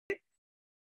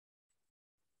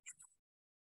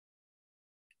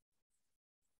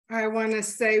I want to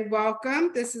say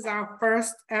welcome. This is our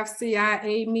first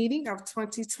FCIA meeting of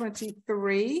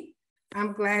 2023.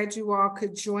 I'm glad you all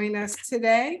could join us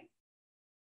today.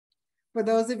 For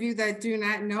those of you that do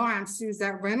not know, I'm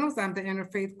Suzette Reynolds. I'm the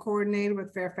Interfaith Coordinator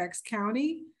with Fairfax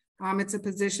County. It's a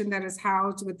position that is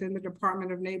housed within the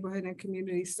Department of Neighborhood and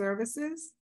Community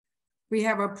Services. We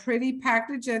have a pretty packed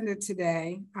agenda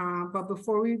today, but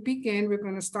before we begin, we're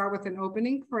going to start with an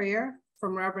opening prayer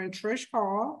from Reverend Trish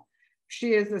Hall.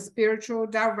 She is the spiritual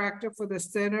director for the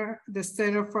Center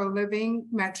for Living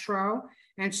Metro,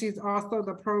 and she's also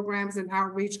the Programs and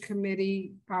Outreach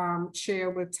Committee chair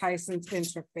with Tyson's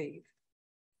Interfaith.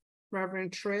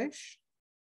 Reverend Trish.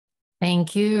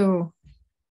 Thank you.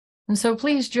 And so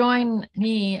please join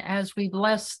me as we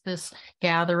bless this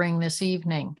gathering this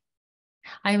evening.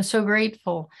 I am so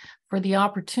grateful for the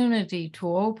opportunity to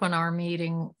open our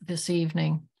meeting this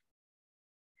evening.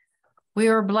 We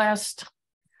are blessed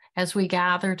as we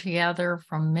gather together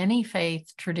from many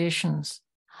faith traditions,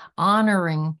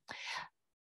 honoring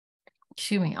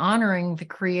the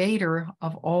creator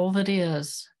of all that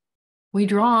is. We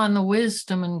draw on the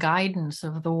wisdom and guidance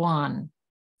of the One.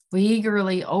 We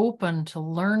eagerly open to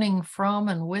learning from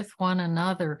and with one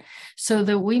another so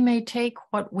that we may take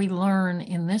what we learn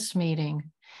in this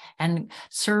meeting and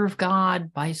serve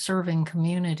God by serving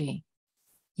community,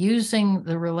 using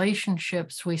the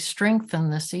relationships we strengthen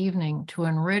this evening to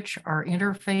enrich our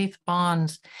interfaith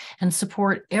bonds and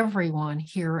support everyone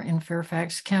here in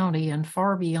Fairfax County and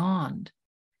far beyond.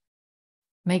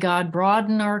 May God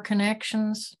broaden our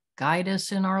connections, guide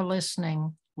us in our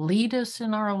listening, lead us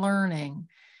in our learning,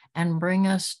 and bring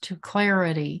us to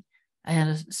clarity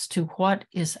as to what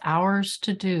is ours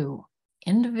to do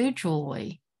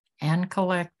individually and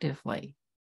collectively.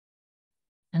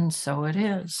 And so it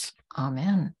is.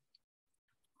 Amen.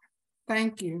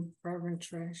 Thank you, Reverend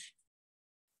Trish.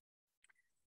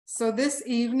 So this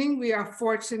evening, we are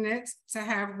fortunate to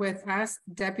have with us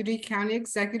Deputy County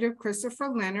Executive Christopher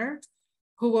Leonard,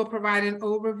 who will provide an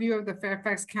overview of the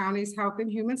Fairfax County's Health and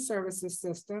Human Services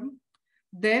system.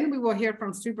 Then we will hear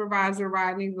from Supervisor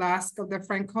Rodney Lusk of the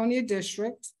Franconia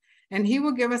District, and he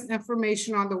will give us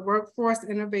information on the Workforce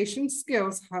Innovation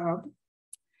Skills Hub.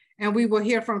 And we will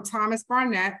hear from Thomas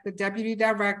Barnett, the Deputy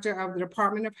Director of the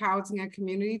Department of Housing and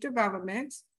Community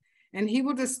Development, and he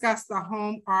will discuss the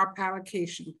Home ARP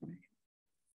Allocation Plan.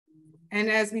 And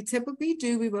as we typically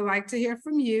do, we would like to hear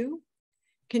from you.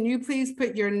 Can you please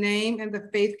put your name and the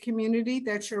faith community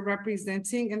that you're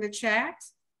representing in the chat,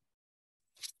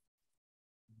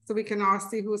 so we can all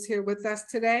see who's here with us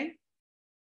today?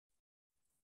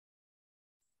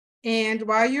 And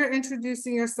while you're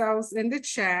introducing yourselves in the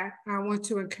chat, I want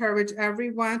to encourage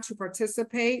everyone to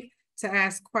participate, to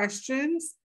ask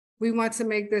questions. We want to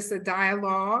make this a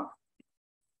dialogue.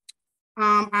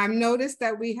 I've noticed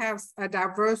that we have a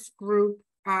diverse group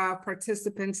of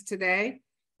participants today.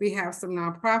 We have some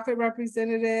nonprofit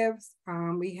representatives.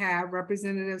 We have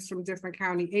representatives from different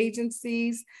county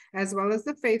agencies, as well as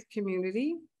the faith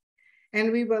community.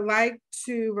 And we would like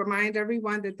to remind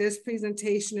everyone that this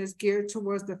presentation is geared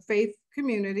towards the faith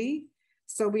community.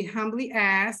 So we humbly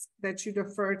ask that you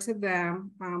defer to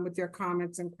them with your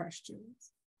comments and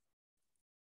questions.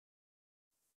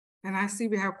 And I see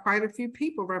we have quite a few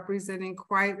people representing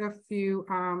quite a few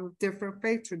different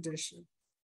faith traditions.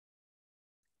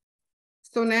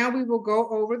 So now we will go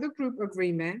over the group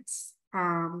agreements.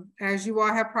 As you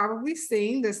all have probably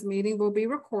seen, this meeting will be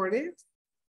recorded.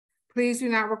 Please do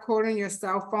not record on your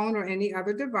cell phone or any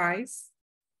other device.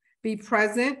 Be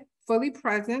present, fully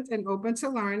present and open to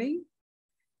learning.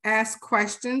 Ask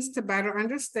questions to better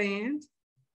understand.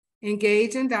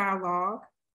 Engage in dialogue.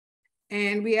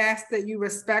 And we ask that you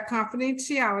respect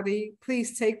confidentiality.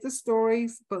 Please take the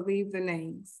stories, but leave the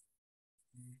names.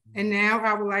 And now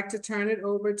I would like to turn it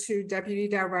over to Deputy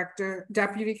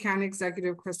County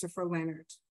Executive Christopher Leonard.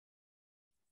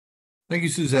 Thank you,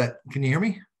 Suzette. Can you hear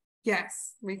me?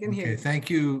 Yes, we can hear you. Thank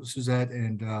you, Suzette,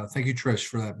 and thank you, Trish,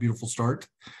 for that beautiful start.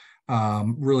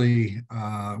 Really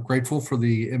grateful for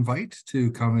the invite to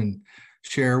come and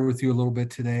share with you a little bit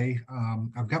today.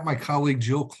 I've got my colleague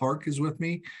Jill Clark is with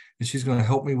me, and she's going to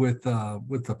help me with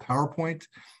the PowerPoint.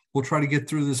 We'll try to get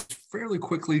through this fairly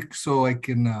quickly so I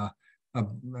can.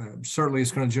 Certainly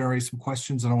it's going to generate some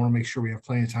questions, and I want to make sure we have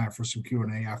plenty of time for some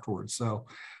Q&A afterwards. So,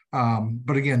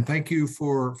 but again, thank you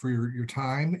for your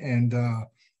time, and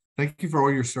thank you for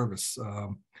all your service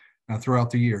throughout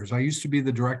the years. I used to be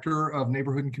the Director of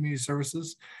Neighborhood and Community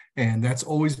Services, and that's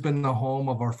always been the home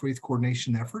of our faith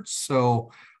coordination efforts.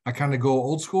 So I kind of go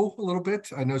old school a little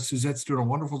bit. I know Suzette's doing a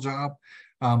wonderful job,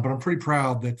 but I'm pretty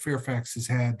proud that Fairfax has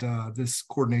had this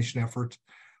coordination effort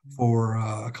for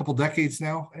a couple decades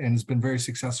now, and has been very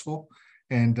successful.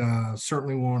 And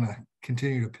certainly want to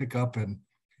continue to pick up and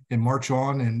march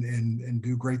on and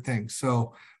do great things.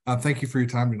 So thank you for your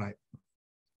time tonight.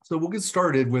 So we'll get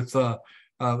started with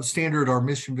standard, our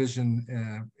mission,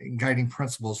 vision, and guiding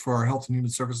principles for our health and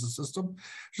human services system.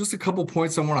 Just a couple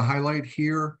points I want to highlight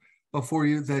here for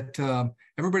you that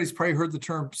everybody's probably heard the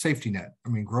term safety net. I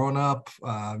mean, growing up,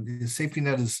 safety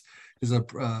net is a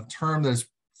term that is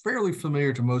fairly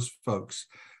familiar to most folks.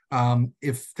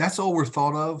 If that's all we're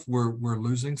thought of, we're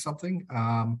losing something.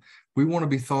 We want to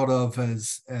be thought of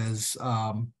as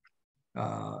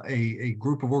a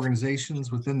group of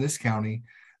organizations within this county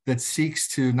that seeks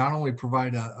to not only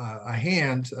provide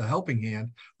a helping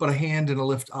hand, but a hand and a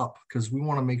lift up, because we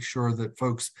want to make sure that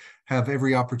folks have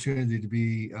every opportunity to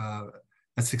be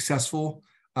a successful,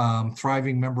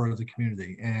 thriving member of the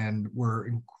community. And we're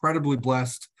incredibly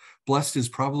blessed. Blessed is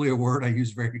probably a word I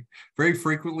use very, very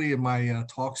frequently in my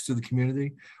talks to the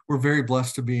community. We're very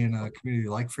blessed to be in a community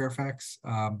like Fairfax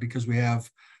because we have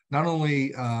not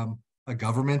only a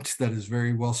government that is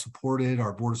very well supported,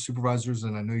 our board of supervisors,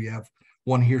 and I know you have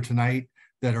one here tonight,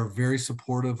 that are very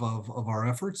supportive of our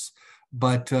efforts.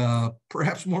 But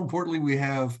perhaps more importantly, we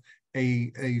have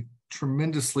a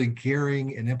tremendously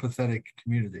caring and empathetic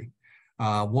community.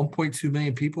 1.2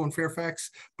 million people in Fairfax,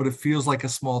 but it feels like a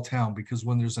small town because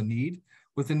when there's a need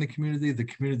within the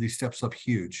community steps up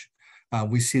huge.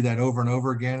 We see that over and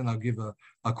over again, and I'll give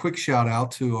a quick shout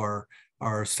out to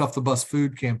our Stuff the Bus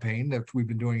food campaign that we've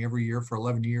been doing every year for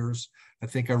 11 years. I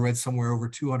think I read somewhere over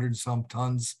 200 and some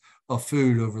tons of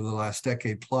food over the last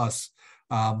decade plus.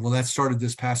 Well, that started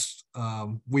this past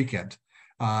weekend.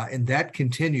 And that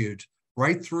continued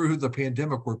right through the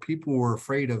pandemic where people were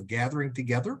afraid of gathering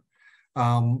together.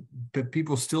 But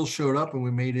people still showed up, and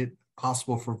we made it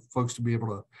possible for folks to be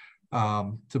able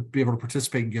to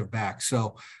participate and give back.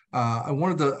 So I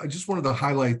just wanted to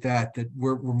highlight that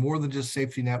we're more than just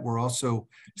safety net. We're also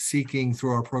seeking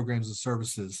through our programs and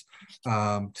services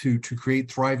to create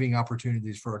thriving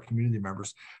opportunities for our community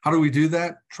members. How do we do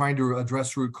that? Trying to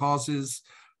address root causes,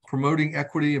 promoting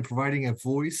equity, and providing a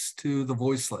voice to the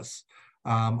voiceless.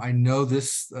 I know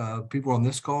people on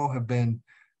this call have been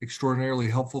extraordinarily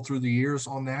helpful through the years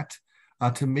on that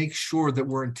to make sure that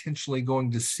we're intentionally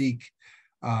going to seek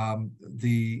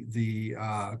the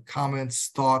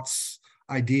comments, thoughts,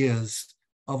 ideas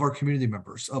of our community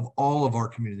members, of all of our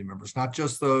community members, not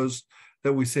just those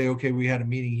that we say, okay, we had a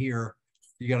meeting here,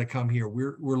 you got to come here.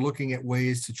 We're looking at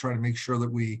ways to try to make sure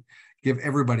that we give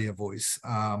everybody a voice.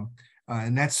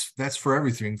 And that's for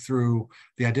everything, through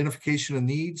the identification of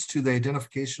needs to the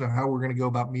identification of how we're going to go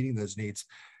about meeting those needs.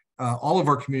 All of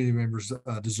our community members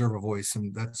deserve a voice,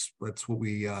 and that's what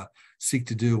we seek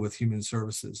to do with human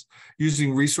services.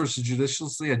 Using resources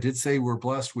judiciously, I did say we're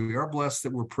blessed. We are blessed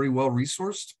that we're pretty well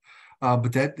resourced,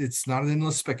 but that it's not an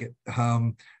endless spigot,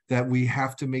 that we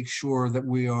have to make sure that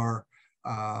we are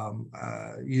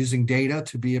using data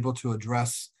to be able to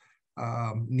address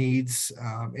needs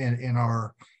in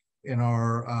our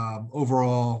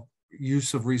overall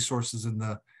use of resources in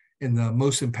the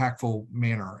most impactful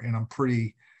manner. And I'm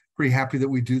pretty happy that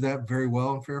we do that very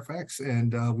well in Fairfax.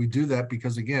 And we do that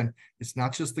because, again, it's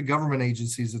not just the government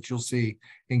agencies that you'll see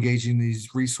engaging in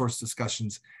these resource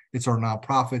discussions. It's our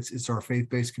nonprofits, it's our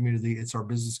faith-based community, it's our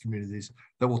business communities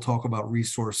that will talk about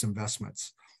resource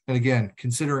investments. And again,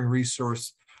 considering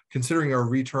our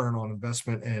return on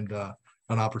investment and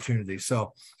an opportunity.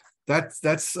 So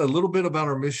that's a little bit about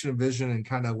our mission and vision and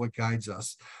kind of what guides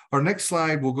us. Our next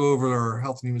slide, we'll go over our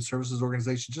Health and Human Services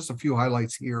organization, just a few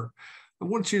highlights here. I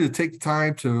want you to take the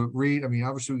time to read. I mean,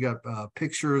 obviously we got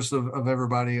pictures of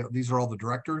everybody. These are all the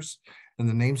directors and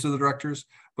the names of the directors,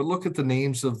 but look at the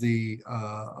names of the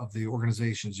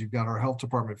organizations. You've got our health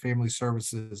department, family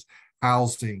services,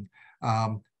 housing.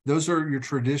 Those are your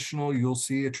traditional, you'll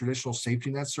see a traditional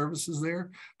safety net services there,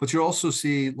 but you'll also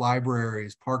see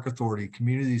libraries, park authority,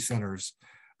 community centers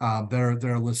that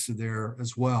are listed there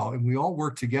as well. And we all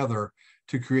work together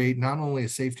to create not only a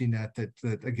safety net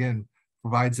that again,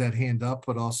 provides that hand up,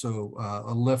 but also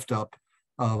a lift up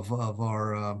of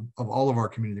all of our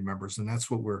community members, and that's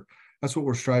what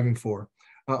we're striving for.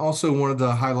 I also wanted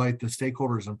to highlight the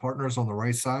stakeholders and partners on the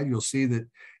right side. You'll see that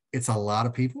it's a lot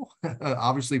of people,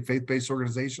 obviously faith-based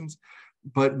organizations,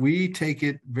 but we take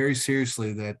it very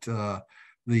seriously that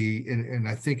and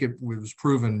I think it was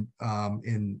proven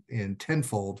in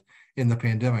tenfold in the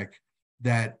pandemic,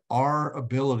 that our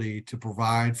ability to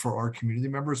provide for our community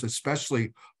members,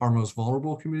 especially our most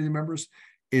vulnerable community members,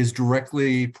 is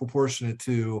directly proportionate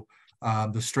to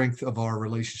the strength of our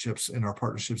relationships and our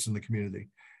partnerships in the community.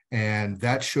 And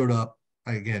that showed up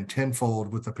again,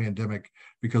 tenfold with the pandemic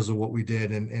because of what we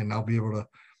did. And I'll be able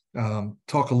to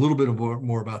talk a little bit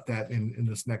more about that in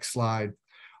this next slide.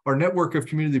 Our network of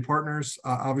community partners,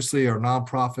 obviously our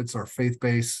nonprofits, our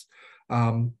faith-based.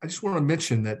 I just want to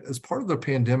mention that as part of the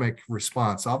pandemic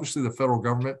response, obviously the federal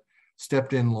government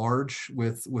stepped in large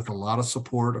with a lot of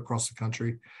support across the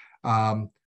country.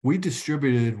 We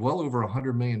distributed well over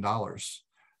 $100 million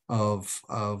of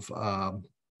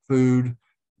food,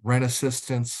 rent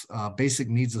assistance, basic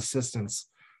needs assistance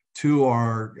to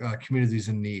our communities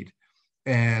in need.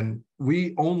 And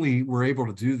we only were able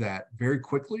to do that very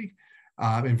quickly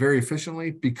and very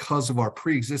efficiently because of our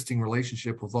pre-existing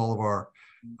relationship with all of our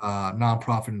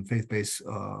nonprofit and faith-based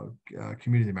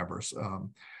community members.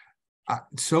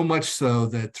 So much so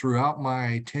that throughout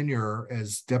my tenure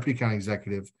as Deputy County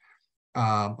Executive,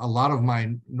 a lot of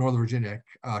my Northern Virginia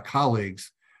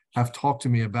colleagues have talked to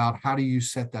me about how do you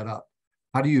set that up?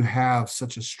 How do you have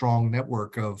such a strong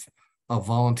network of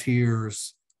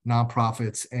volunteers,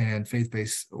 nonprofits, and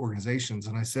faith-based organizations?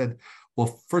 And I said,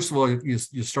 well, first of all, you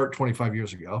start 25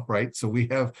 years ago, right? So we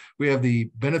have the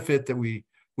benefit that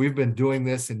we've been doing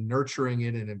this and nurturing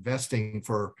it and investing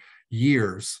for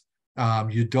years.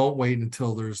 You don't wait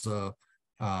until there's a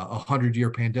 100-year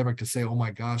pandemic to say, oh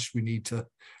my gosh, we need to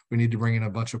bring in a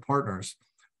bunch of partners.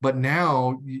 But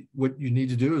now what you need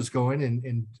to do is go in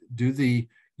and do the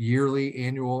yearly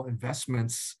annual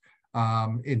investments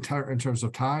in terms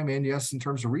of time and yes, in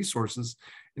terms of resources,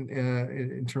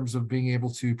 in terms of being able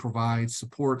to provide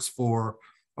supports for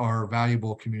our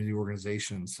valuable community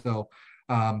organizations. So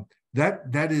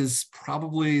that is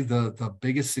probably the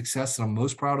biggest success that I'm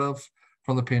most proud of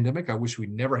from the pandemic. I wish we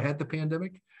never had the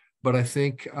pandemic, but I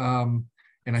think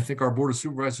our Board of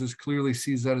Supervisors clearly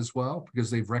sees that as well,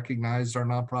 because they've recognized our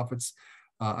nonprofits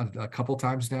a couple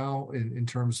times now in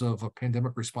terms of a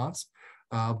pandemic response.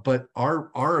 But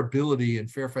our ability in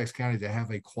Fairfax County to have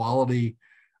a quality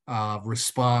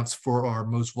response for our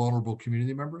most vulnerable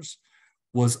community members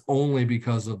was only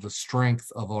because of the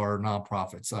strength of our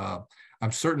nonprofits.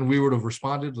 I'm certain we would have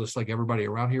responded just like everybody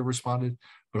around here responded,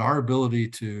 but our ability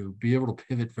to be able to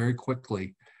pivot very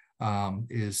quickly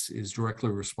is directly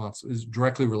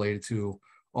related to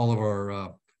all of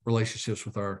our relationships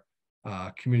with our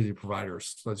community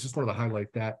providers. So I just wanted to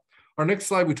highlight that. Our next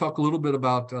slide, we talk a little bit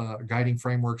about guiding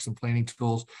frameworks and planning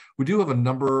tools. We do have a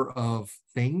number of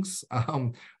things,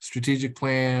 strategic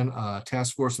plan,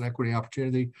 task force and equity and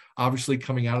opportunity. Obviously,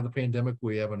 coming out of the pandemic,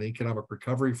 we have an economic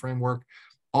recovery framework.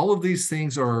 All of these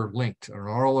things are linked, or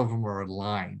all of them are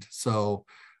aligned. So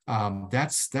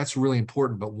that's really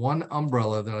important. But one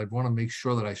umbrella that I want to make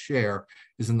sure that I share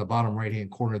is in the bottom right-hand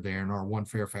corner there in our One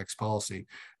Fairfax policy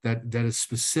that is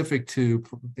specific to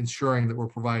ensuring that we're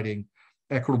providing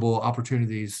equitable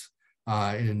opportunities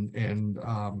and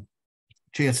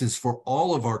chances for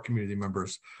all of our community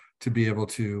members to be able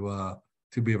to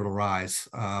rise.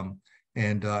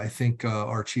 I think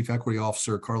our Chief Equity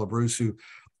Officer, Carla Bruce, who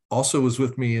also was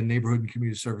with me in Neighborhood and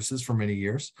Community Services for many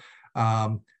years,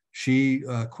 she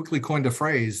quickly coined a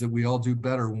phrase that we all do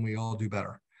better when we all do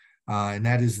better. And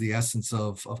that is the essence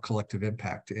of collective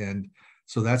impact. And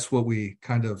so that's what we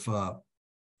kind of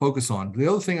focus on. The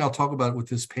other thing I'll talk about with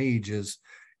this page is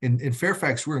in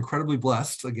Fairfax, we're incredibly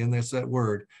blessed. Again, that's that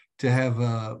word, to have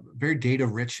a very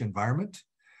data-rich environment.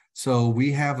 So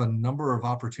we have a number of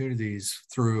opportunities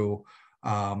through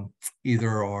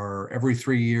either our every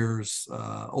 3 years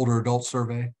older adult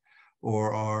survey,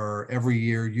 or our every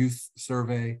year youth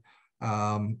survey,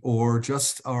 or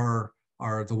just the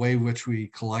way in which we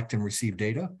collect and receive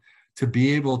data, to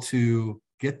be able to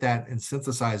get that and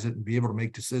synthesize it and be able to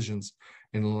make decisions,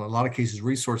 in a lot of cases,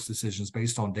 resource decisions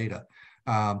based on data.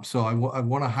 So I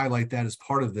want to highlight that as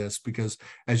part of this, because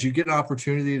as you get an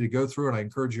opportunity to go through it, I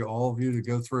encourage all of you to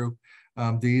go through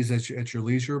these at your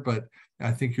leisure, but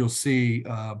I think you'll see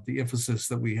the emphasis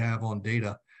that we have on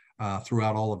data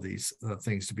throughout all of these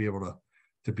things to be able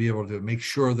to make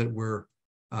sure that we're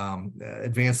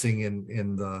advancing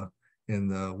in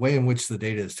the way in which the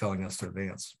data is telling us to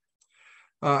advance.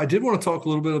 I did want to talk a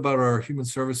little bit about our human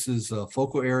services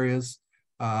focal areas.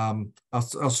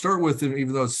 I'll start with,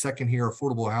 even though it's second here,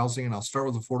 affordable housing, and I'll start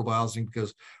with affordable housing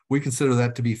because we consider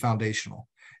that to be foundational.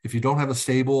 If you don't have a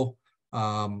stable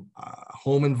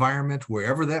home environment,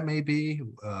 wherever that may be,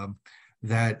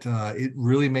 it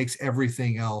really makes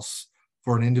everything else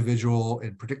for an individual,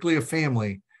 and particularly a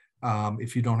family,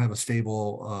 if you don't have a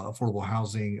stable affordable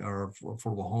housing or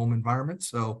affordable home environment.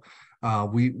 So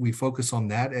we focus on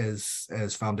that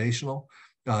as foundational.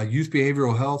 Youth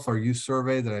behavioral health, our youth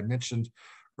survey that I mentioned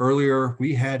earlier,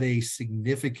 we had a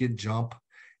significant jump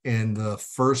in the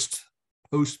first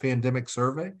post-pandemic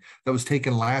survey that was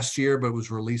taken last year, but was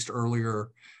released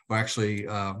earlier. Well, actually,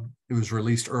 it was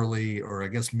released early, or I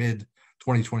guess mid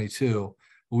 2022.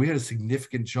 We had a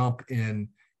significant jump in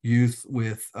youth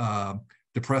with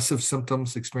depressive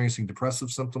symptoms, experiencing depressive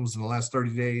symptoms in the last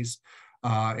 30 days,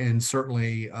 and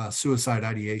certainly suicide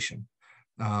ideation.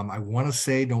 I want to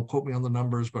say, don't quote me on the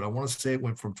numbers, but I want to say it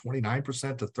went from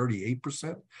 29% to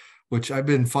 38%, which I've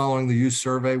been following the youth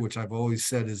survey, which I've always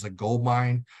said is a gold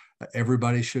mine.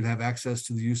 Everybody should have access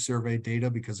to the youth survey data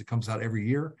because it comes out every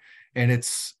year, and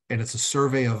it's a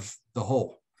survey of the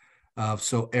whole.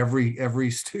 So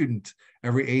every student,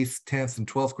 every 8th, 10th, and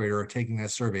 12th grader are taking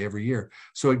that survey every year.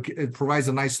 So it provides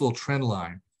a nice little trend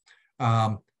line.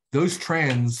 Those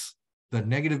trends, the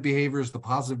negative behaviors, the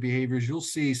positive behaviors, you'll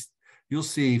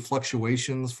see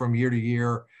fluctuations from year to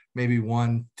year, maybe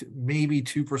 1%, maybe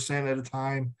 2% at a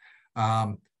time.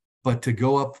 But to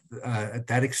go up at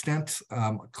that extent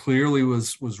clearly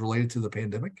was related to the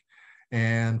pandemic,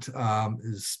 and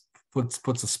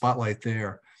puts a spotlight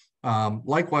there.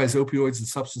 Likewise, opioids and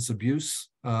substance abuse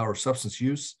or substance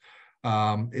use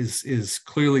is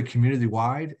clearly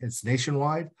community-wide. It's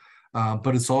nationwide,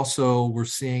 but it's also, we're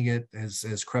seeing it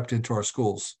as crept into our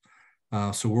schools.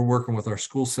 So we're working with our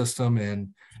school system, and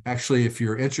actually, if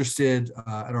you're interested,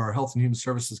 at our Health and Human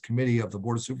Services Committee of the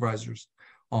Board of Supervisors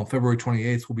on February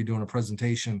 28th, we'll be doing a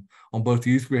presentation on both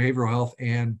youth behavioral health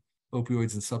and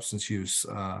opioids and substance use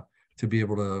to be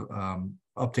able to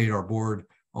update our board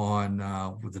on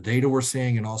with the data we're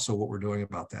seeing and also what we're doing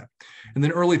about that. And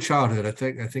then early childhood, I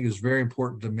think is very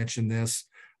important to mention this.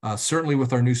 Certainly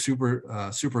with our new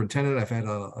superintendent, I've had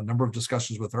a number of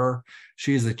discussions with her.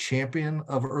 She is a champion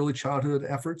of early childhood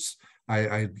efforts.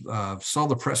 I saw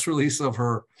the press release of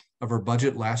her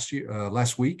budget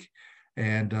last week,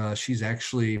 and she's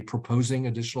actually proposing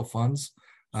additional funds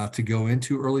to go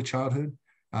into early childhood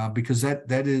because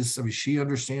that is, I mean, she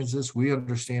understands this, we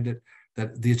understand it,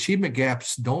 that the achievement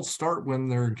gaps don't start when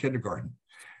they're in kindergarten.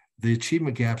 The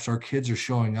achievement gaps, our kids are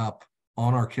showing up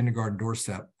on our kindergarten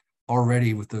doorstep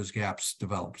already with those gaps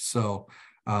developed. So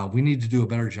we need to do a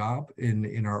better job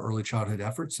in our early childhood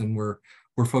efforts, and we're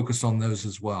focused on those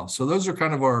as well. So those are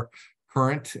kind of our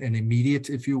current and immediate,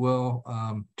 if you will,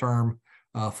 term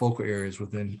focal areas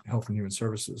within Health and Human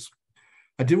Services.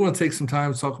 I did want to take some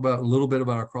time to talk about a little bit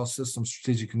about our cross-system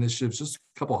strategic initiatives, just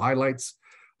a couple of highlights.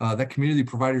 That community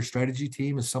provider strategy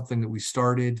team is something that we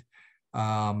started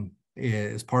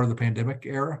as part of the pandemic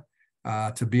era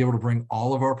to be able to bring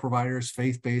all of our providers,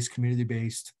 faith-based,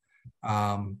 community-based,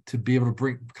 to be able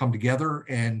to come together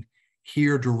and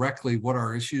hear directly what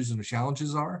our issues and the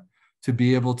challenges are, to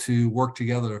be able to work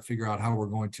together to figure out how we're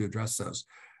going to address those.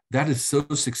 That is so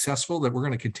successful that we're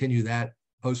going to continue that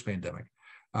post-pandemic.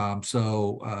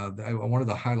 So I wanted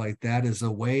to highlight that as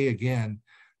a way, again,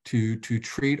 to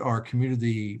treat our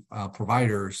community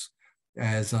providers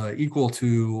as equal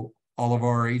to all of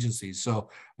our agencies. So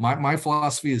my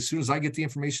philosophy, as soon as I get the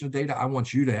information and data, I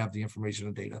want you to have the information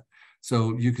and data,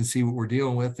 so you can see what we're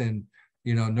dealing with. And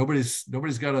you know,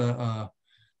 anybody's got a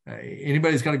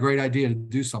great idea to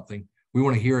do something. We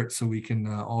want to hear it so we can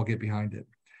all get behind it.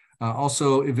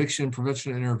 Also, eviction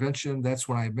prevention and intervention. That's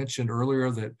when I mentioned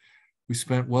earlier that we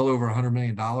spent well over $100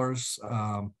 million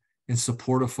in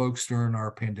support of folks during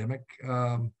our pandemic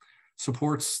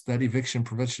supports. That eviction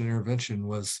prevention and intervention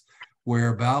was where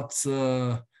about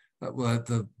the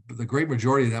great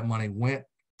majority of that money went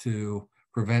to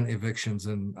prevent evictions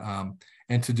and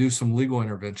to do some legal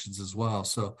interventions as well.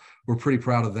 So we're pretty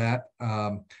proud of that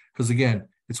because again,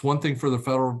 it's one thing for the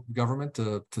federal government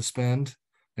to spend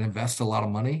and invest a lot of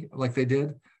money like they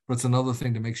did, but it's another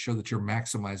thing to make sure that you're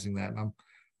maximizing that. And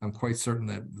I'm quite certain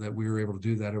that we were able to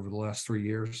do that over the last 3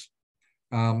 years.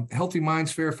 Healthy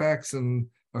Minds Fairfax and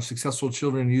our Successful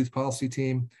Children and Youth Policy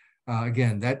Team.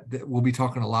 Again, that we'll be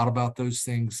talking a lot about those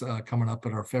things coming up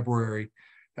at our February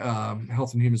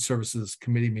Health and Human Services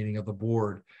Committee meeting of the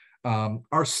board.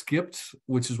 Our SCIPT,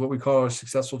 which is what we call our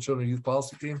Successful Children and Youth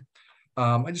Policy Team.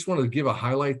 I just wanted to give a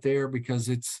highlight there because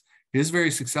it is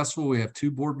very successful. We have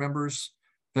 2 board members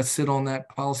that sit on that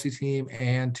policy team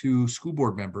and 2 school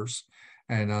board members,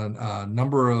 and a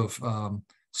number of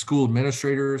school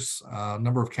administrators, a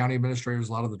number of county administrators.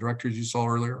 A lot of the directors you saw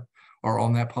earlier are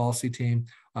on that policy team.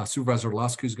 Supervisor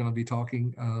Lusk, who's going to be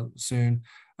talking soon,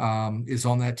 is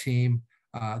on that team.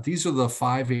 These are the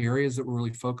 5 areas that we're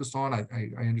really focused on. I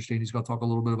understand he's going to talk a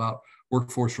little bit about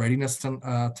workforce readiness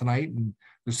tonight, and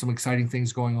there's some exciting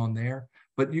things going on there.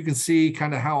 But you can see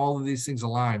kind of how all of these things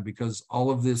align, because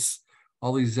all these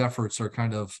efforts are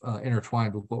kind of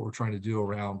intertwined with what we're trying to do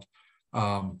around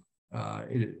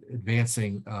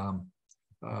advancing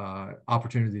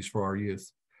opportunities for our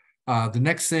youth. The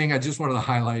next thing I just wanted to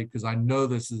highlight, because I know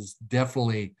this is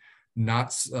definitely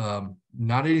not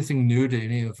anything new to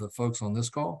any of the folks on this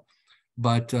call,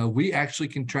 but we actually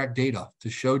can track data to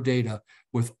show data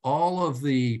with all of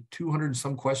the 200 and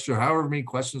some questions, or however many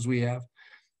questions we have.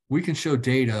 We can show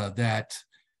data that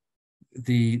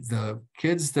the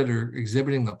kids that are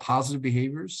exhibiting the positive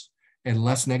behaviors and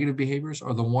less negative behaviors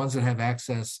are the ones that have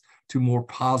access to more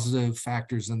positive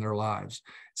factors in their lives,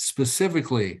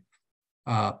 specifically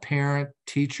parent,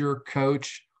 teacher,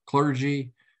 coach,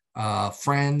 clergy,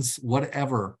 friends,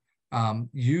 whatever.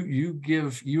 You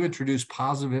introduce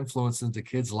positive influence into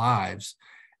kids' lives,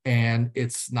 and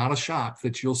it's not a shock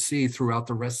that you'll see throughout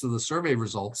the rest of the survey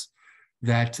results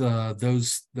that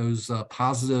those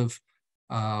positive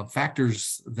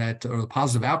factors that are the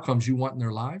positive outcomes you want in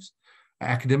their lives,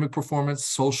 academic performance,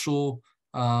 social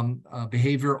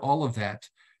behavior, all of that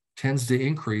tends to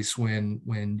increase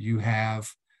when you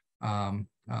have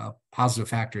positive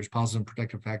factors, positive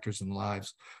protective factors in the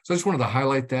lives. So I just wanted to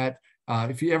highlight that.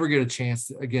 If you ever get a chance,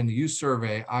 again, the youth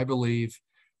survey, I believe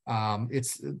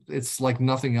it's like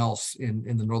nothing else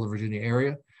in the Northern Virginia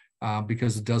area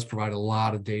because it does provide a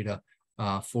lot of data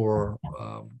for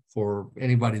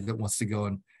anybody that wants to go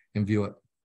and view it.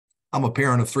 I'm a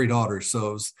parent of 3 daughters,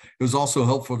 so it was also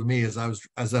helpful to me as I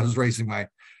was raising my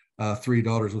 3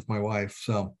 daughters with my wife.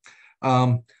 So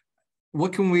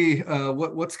what can we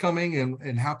what's coming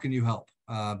and how can you help?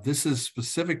 This is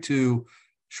specific to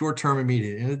short-term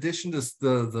immediate. In addition to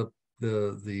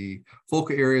the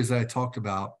focal areas that I talked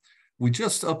about, we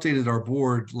just updated our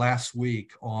board last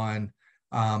week on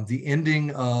the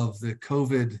ending of the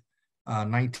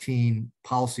COVID-19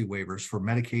 policy waivers for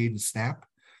Medicaid and SNAP.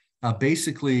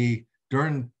 Basically,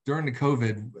 during the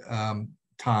COVID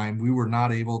time, we were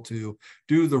not able to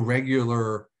do the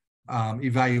regular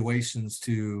evaluations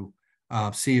to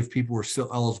see if people were still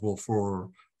eligible for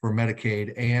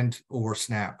Medicaid and or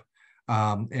SNAP.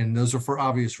 And those are for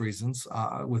obvious reasons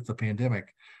with the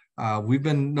pandemic. We've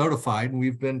been notified, and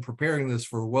we've been preparing this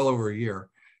for well over a year,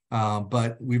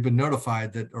 but we've been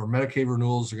notified that our Medicaid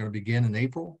renewals are going to begin in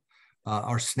April.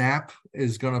 Our SNAP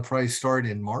is going to probably start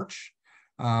in March,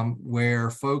 where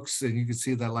folks, and you can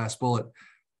see that last bullet,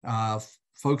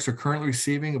 folks are currently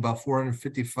receiving about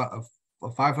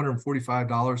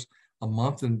 $545 a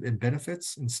month in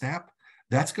benefits in SNAP.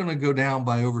 That's going to go down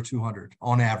by over 200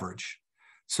 on average.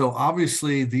 So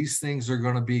obviously these things are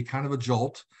going to be kind of a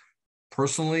jolt.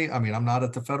 Personally, I mean, I'm not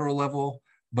at the federal level,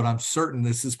 but I'm certain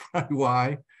this is probably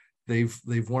why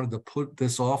they've wanted to put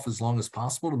this off as long as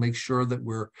possible to make sure that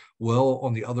we're well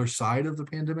on the other side of the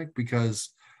pandemic, because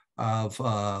of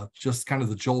just kind of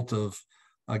the jolt of,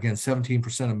 again, 17%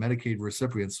 of Medicaid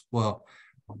recipients. Well,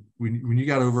 when you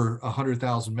got over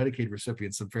 100,000 Medicaid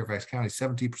recipients in Fairfax County,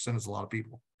 17% is a lot of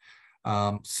people.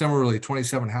 Similarly,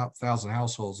 27,000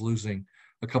 households losing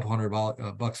a couple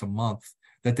 $100 a month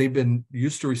that they've been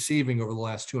used to receiving over the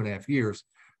last 2.5 years.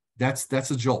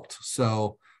 That's a jolt.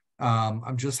 So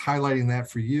I'm just highlighting that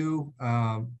for you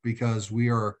because we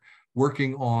are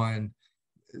working on,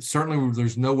 certainly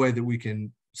there's no way that we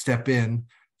can step in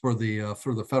for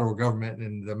the federal government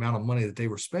and the amount of money that they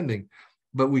were spending,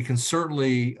 but we can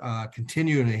certainly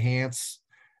continue and enhance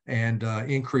and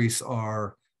increase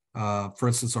our, for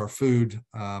instance, our food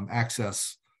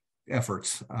access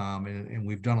efforts. And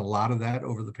we've done a lot of that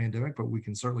over the pandemic, but we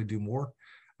can certainly do more.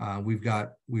 We've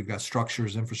got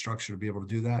structures, infrastructure to be able to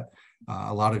do that.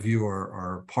 A lot of you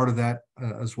are part of that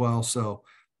as well. So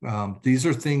these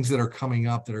are things that are coming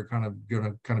up that are going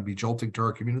to be jolting to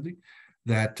our community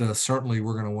that certainly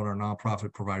we're going to want our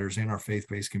nonprofit providers and our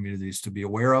faith-based communities to be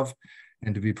aware of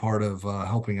and to be part of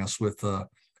helping us with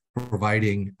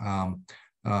providing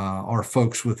our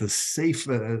folks with as safe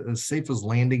as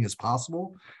landing as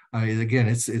possible. I mean, again,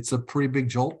 it's a pretty big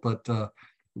jolt, but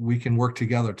we can work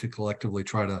together to collectively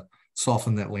try to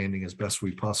soften that landing as best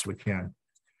we possibly can.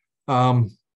 The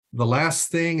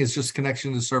last thing is just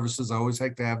connection to services. I always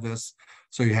like to have this,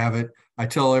 so you have it. I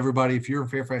tell everybody, if you're in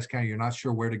Fairfax County, you're not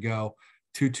sure where to go,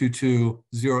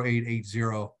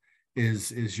 222-0880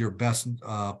 is your best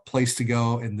place to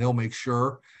go, and they'll make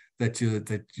sure that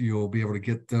you'll be able to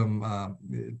get them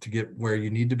to get where you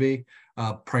need to be.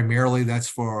 Primarily, that's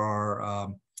for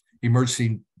our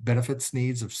emergency benefits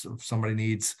needs. If somebody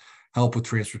needs help with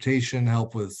transportation,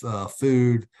 help with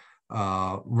food,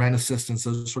 rent assistance,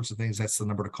 those sorts of things, that's the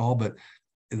number to call. But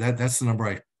that's the number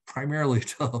I primarily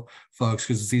tell folks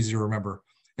because it's easy to remember.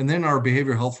 And then our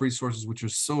behavioral health resources, which are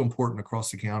so important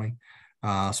across the county,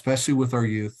 especially with our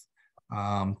youth.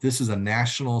 This is a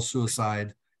national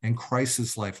suicide and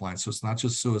crisis lifeline. So it's not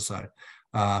just suicide,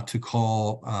 to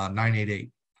call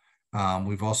 988.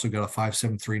 We've also got a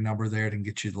 573 number there to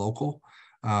get you local.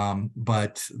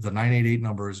 But the 988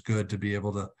 number is good to be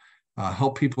able to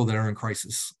help people that are in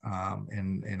crisis.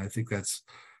 And I think that's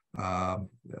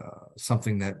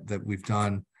something that we've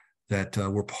done that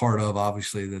we're part of,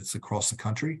 obviously, that's across the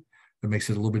country. That makes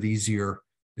it a little bit easier,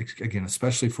 again,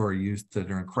 especially for our youth that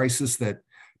are in crisis, that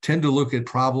tend to look at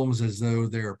problems as though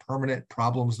they're permanent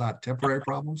problems, not temporary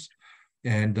problems.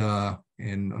 And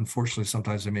unfortunately,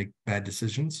 sometimes they make bad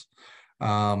decisions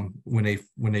when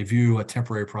they view a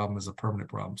temporary problem as a permanent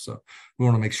problem. So we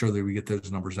want to make sure that we get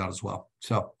those numbers out as well.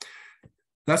 So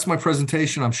that's my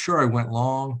presentation. I'm sure I went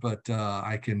long, but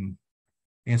I can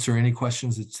answer any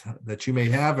questions that you may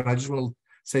have. And I just want to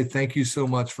say thank you so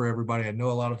much for everybody. I know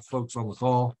a lot of folks on the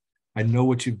call. I know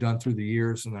what you've done through the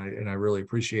years, and I really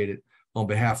appreciate it on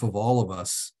behalf of all of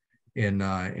us in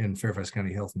Fairfax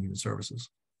County Health and Human Services.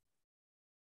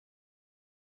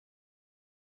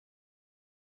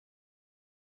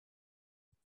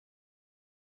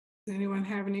 Does anyone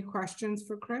have any questions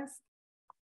for Chris?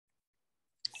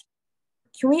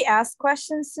 Can we ask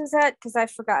questions, Suzette? Because I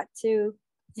forgot to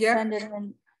send it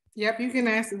in. Yep, you can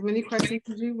ask as many questions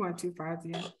as you want to,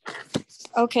 Fazia.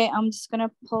 Okay, I'm just gonna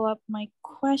pull up my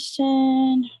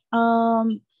question.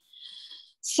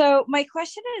 So my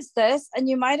question is this, and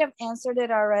you might have answered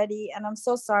it already, and I'm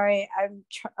so sorry. I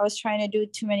was trying to do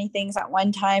too many things at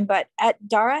one time, but at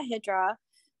Dara Hydra,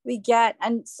 we get,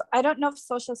 and I don't know if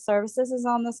social services is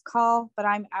on this call, but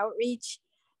I'm outreach,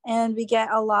 and we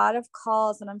get a lot of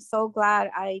calls, and I'm so glad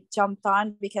I jumped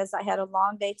on because I had a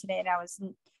long day today and I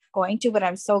wasn't going to, but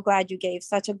I'm so glad you gave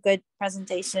such a good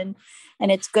presentation,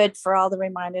 and it's good for all the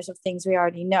reminders of things we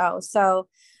already know. So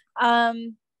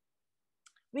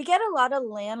we get a lot of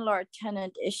landlord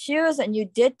tenant issues, and you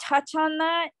did touch on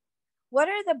that. What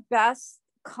are the best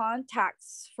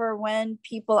contacts for when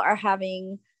people are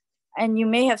having, and you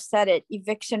may have said it,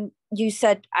 eviction, you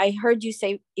said, I heard you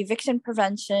say eviction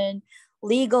prevention,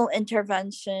 legal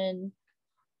intervention,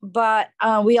 but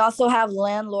we also have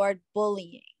landlord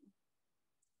bullying.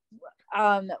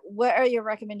 What are your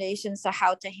recommendations to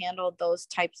how to handle those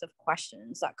types of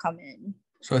questions that come in?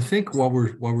 So I think while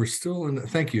we're still in,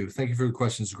 thank you for the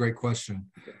question. It's a great question.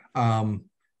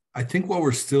 I think while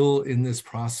we're still in this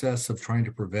process of trying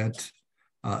to prevent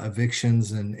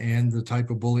evictions and the type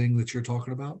of bullying that you're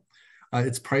talking about,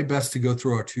 it's probably best to go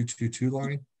through our 222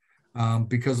 line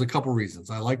because a couple reasons.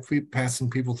 I like passing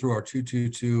people through our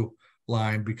 222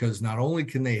 line because not only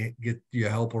can they get you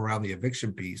help around the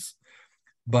eviction piece,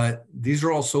 but these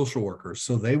are all social workers.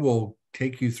 So they will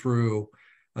take you through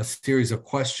a series of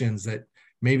questions that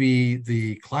maybe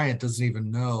the client doesn't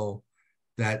even know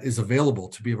that is available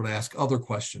to be able to ask other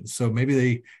questions. So maybe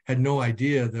they had no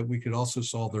idea that we could also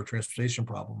solve their transportation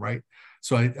problem, right?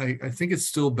 So I think it's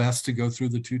still best to go through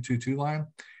the 222 line.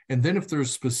 And then if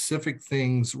there's specific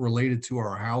things related to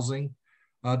our housing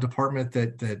department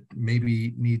that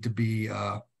maybe need to be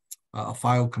a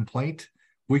filed complaint,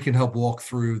 we can help walk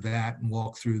through that and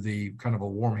walk through the kind of a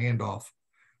warm handoff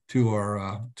to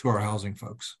our housing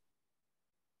folks.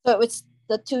 So it's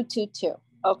the 222.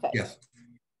 Okay. Yes.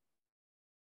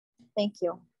 Thank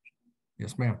you.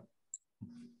 Yes, ma'am.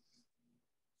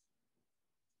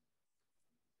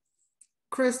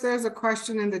 Chris, there's a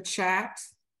question in the chat.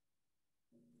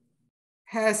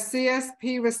 Has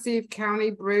CSP received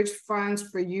county bridge funds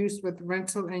for use with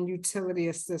rental and utility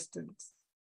assistance?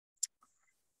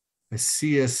 A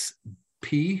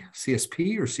CSP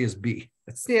or CSB?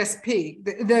 CSP.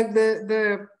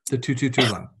 The 222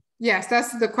 line. Yes,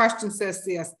 that's the question says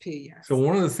CSP. Yes. So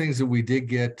one of the things that we did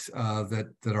get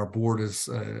that our board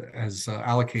has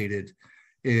allocated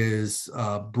is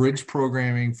bridge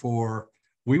programming for.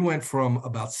 We went from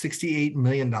about $68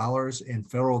 million in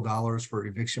federal dollars for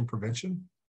eviction prevention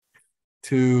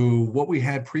to what we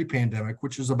had pre-pandemic,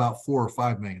 which is about $4 or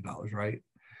 $5 million, right?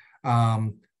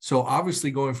 So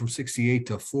obviously going from 68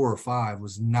 to 4 or 5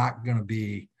 was not going to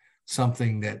be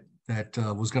something that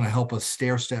was going to help us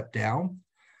stair step down.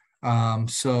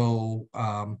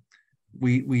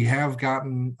 We have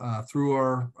gotten through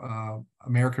our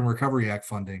American Recovery Act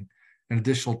funding an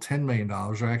additional $10 million.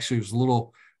 Or actually, it was a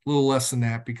little less than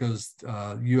that because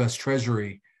U.S.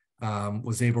 Treasury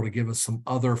was able to give us some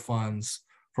other funds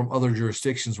from other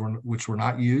jurisdictions which were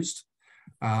not used.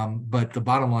 But the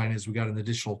bottom line is we got an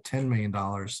additional $10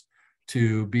 million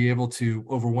to be able to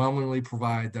overwhelmingly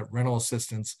provide that rental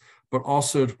assistance, but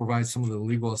also to provide some of the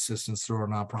legal assistance through our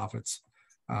nonprofits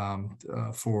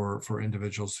for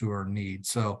individuals who are in need.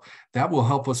 So that will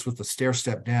help us with the stair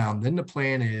step down. Then the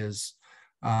plan is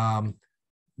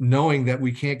knowing that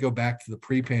we can't go back to the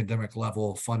pre-pandemic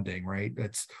level of funding, right?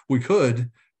 We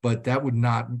could, but that would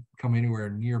not come anywhere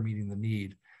near meeting the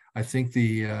need. I think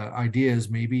the idea is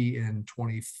maybe in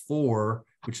 24,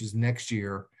 which is next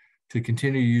year, to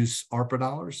continue to use ARPA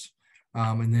dollars,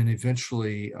 and then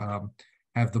eventually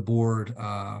have the board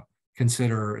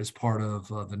consider as part of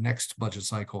the next budget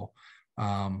cycle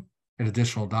an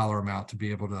additional dollar amount to be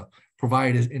able to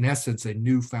provide, in essence, a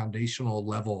new foundational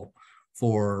level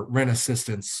for rent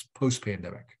assistance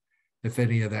post-pandemic, if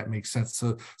any of that makes sense.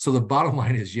 So the bottom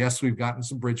line is, yes, we've gotten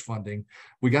some bridge funding.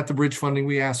 We got the bridge funding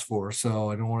we asked for.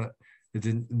 So I don't want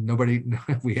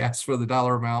to, we asked for the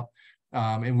dollar amount.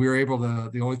 And we were able to,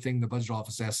 the only thing the budget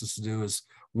office asked us to do is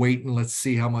wait and let's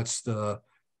see how much the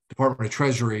Department of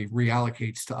Treasury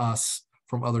reallocates to us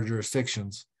from other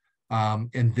jurisdictions.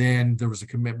 And then there was a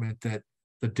commitment that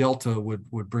the delta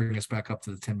would bring us back up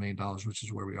to the $10 million, which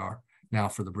is where we are now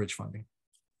for the bridge funding.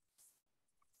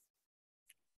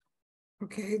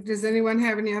 Okay, does anyone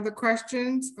have any other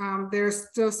questions? There's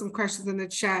still some questions in the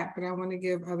chat, but I want to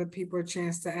give other people a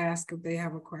chance to ask if they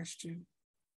have a question.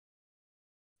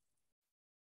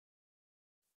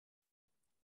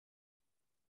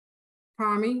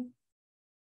 Tommy?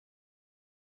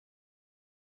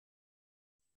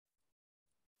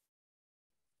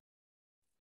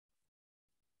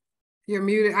 You're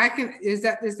muted. Is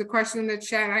the question in the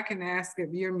chat? I can ask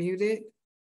if you're muted.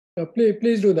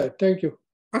 Please do that. Thank you.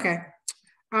 Okay.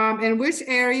 In which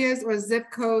areas or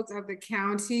zip codes of the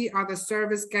county are the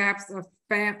service gaps of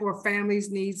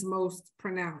families' needs most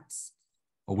pronounced?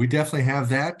 Well, we definitely have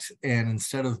that. And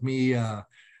instead of me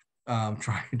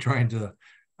trying to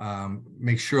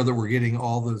make sure that we're getting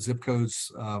all the zip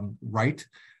codes right,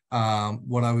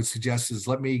 what I would suggest is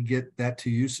let me get that to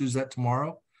you, Suzette,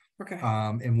 tomorrow. Okay.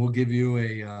 And we'll give you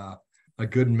a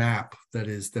good map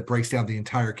that breaks down the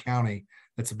entire county.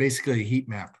 That's basically a heat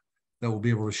map that will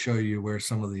be able to show you where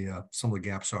some of the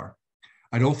gaps are.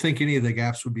 I don't think any of the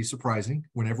gaps would be surprising.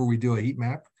 Whenever we do a heat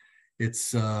map,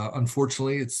 it's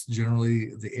unfortunately it's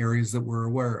generally the areas that we're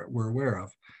aware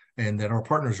of and that our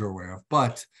partners are aware of.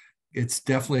 But it's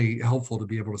definitely helpful to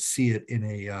be able to see it in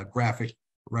a graphic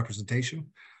representation.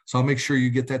 So I'll make sure you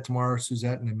get that tomorrow,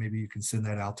 Suzette, and then maybe you can send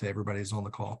that out to everybody who's on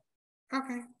the call.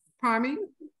 Okay, Pami?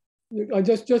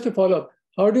 Just to follow up,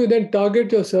 how do you then target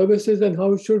your services and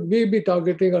how should we be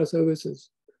targeting our services?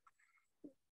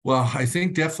 Well, I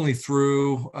think definitely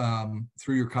through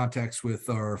your contacts with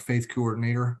our faith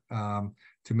coordinator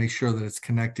to make sure that it's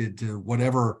connected to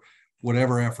whatever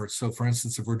efforts. So for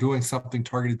instance, if we're doing something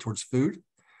targeted towards food,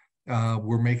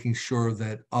 we're making sure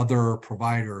that other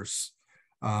providers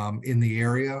in the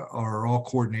area are all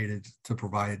coordinated to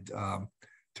provide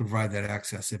that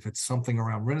access. If it's something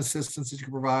around rent assistance that you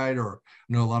can provide, or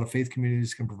I know a lot of faith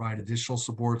communities can provide additional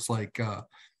supports like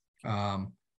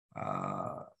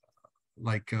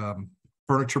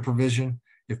furniture provision.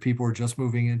 If people are just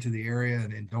moving into the area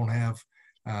and don't have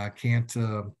can't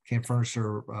furnish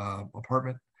their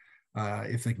apartment,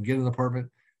 if they can get an apartment.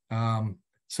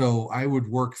 So I would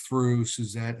work through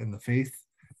Suzette and the faith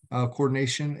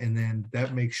coordination, and then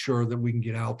that makes sure that we can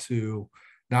get out to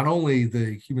not only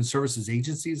the human services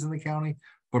agencies in the county,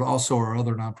 but also our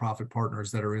other nonprofit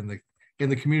partners that are in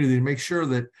the community, to make sure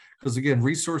that, because again,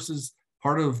 resources,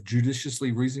 part of judiciously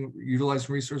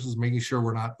utilizing resources, making sure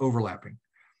we're not overlapping.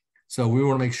 So we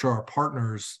want to make sure our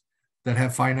partners that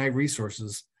have finite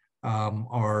resources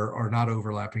are not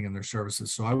overlapping in their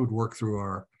services. So I would work through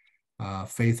our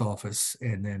faith office,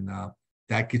 and then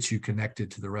that gets you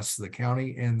connected to the rest of the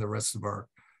county and the rest of our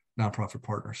nonprofit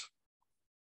partners.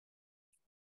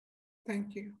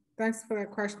 Thank you. Thanks for that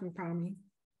question, Pami.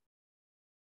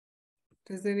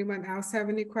 Does anyone else have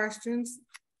any questions?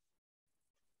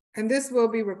 And this will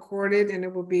be recorded, and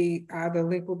it will be, the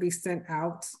link will be sent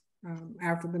out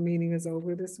after the meeting is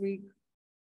over this week.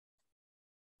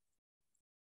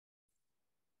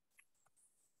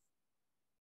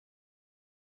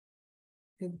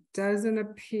 It doesn't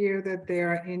appear that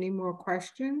there are any more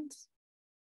questions.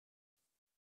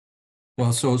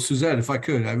 Well, so Suzette, if I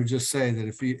could, I would just say that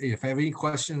if you have any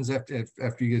questions after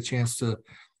you get a chance to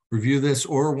review this,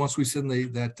 or once we send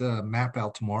that map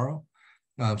out tomorrow,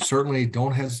 certainly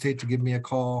don't hesitate to give me a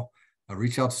call.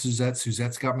 Reach out to Suzette.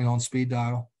 Suzette's got me on speed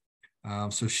dial.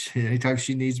 So anytime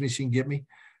she needs me, she can get me.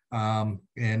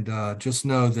 And just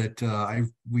know that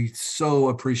we so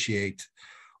appreciate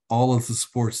all of the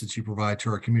supports that you provide to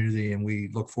our community, and we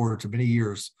look forward to many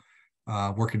years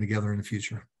working together in the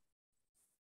future.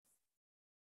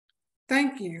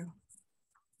 Thank you.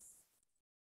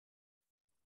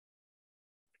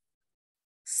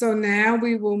 So now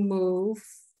we will move,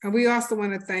 and we also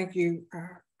want to thank you,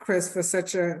 Chris, for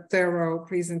such a thorough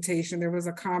presentation. There was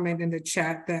a comment in the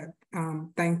chat that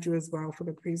thanked you as well for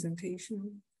the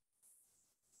presentation.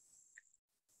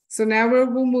 So now we'll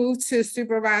move to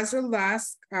Supervisor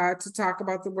Lusk to talk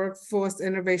about the Workforce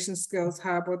Innovation Skills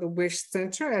Hub, or the WISH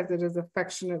Center, as it is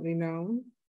affectionately known.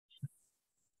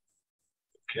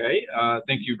 Okay,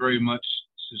 thank you very much,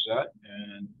 Suzette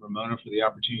and Ramona, for the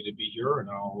opportunity to be here. And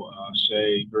I'll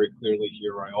say very clearly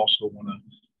here, I also want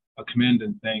to commend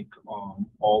and thank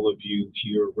all of you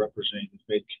here representing the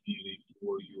faith community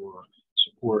for your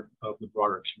support of the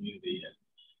broader community. And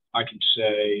I can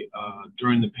say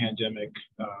during the pandemic,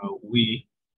 we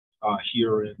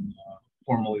here in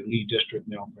formerly Lee District,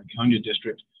 now Fairfax County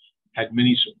District, had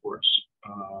many supports,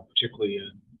 particularly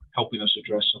in helping us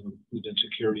address some of the food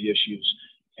insecurity issues,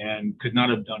 and could not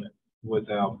have done it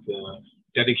without the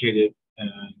dedicated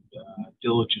and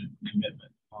diligent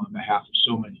commitment on behalf of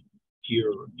so many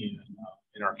here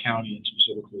in our county, and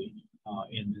specifically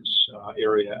in this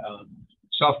area of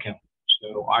South County.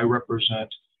 So I represent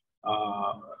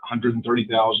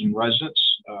 130,000 residents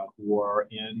who are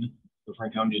in the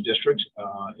Fairfax County District.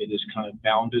 It is kind of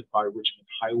bounded by Richmond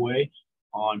Highway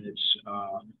on its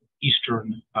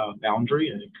eastern boundary,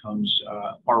 and it comes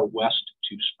far west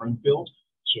to Springfield.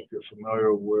 So if you're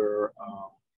familiar where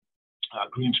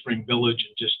Green Spring Village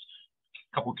and just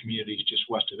a couple of communities just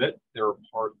west of it, they're a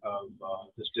part of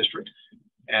this district.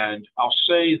 And I'll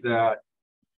say that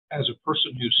as a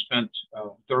person who spent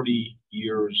 30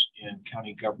 years in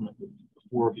county government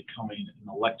before becoming an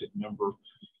elected member of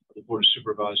the Board of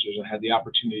Supervisors, I had the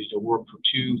opportunity to work for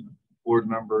 2 board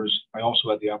members. I also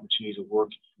had the opportunity to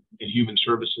work in human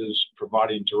services,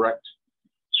 providing direct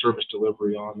service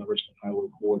delivery on the Richmond Highway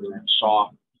corridor, and saw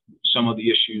some of the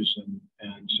issues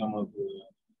and some of the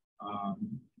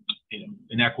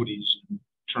inequities in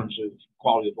terms of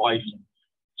quality of life, and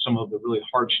some of the really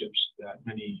hardships that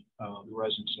many of the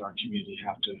residents in our community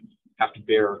have to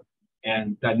bear,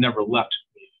 and that never left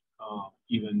me,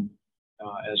 even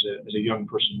as a young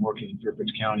person working in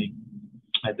Fairfax County.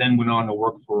 I then went on to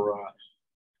work for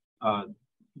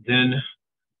then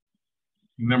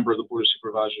member of the Board of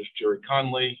Supervisors, Jerry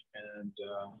Conley, and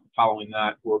following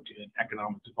that, worked in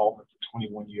economic development for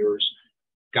 21 years,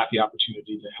 got the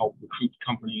opportunity to help recruit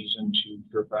companies into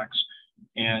Fairfax.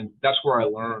 And that's where I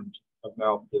learned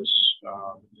about this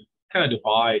kind of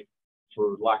divide,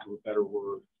 for lack of a better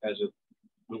word, as it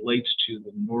relates to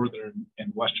the northern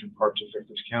and western parts of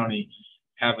Fairfax County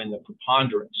having the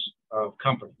preponderance of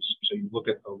companies. So you look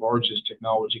at the largest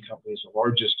technology companies, the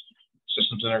largest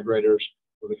systems integrators,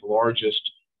 look at the largest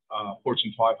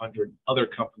Fortune 500 other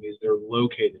companies. They're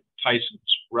located, Tyson's,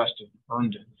 Reston,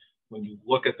 Herndon. When you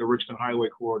look at the Richmond Highway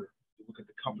corridor, you look at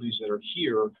the companies that are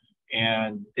here,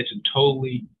 and it's a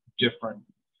totally different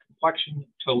complexion,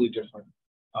 totally different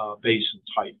base and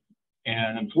type.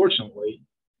 And unfortunately,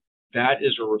 that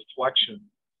is a reflection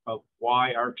of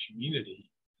why our community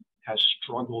has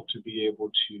struggled to be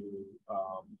able to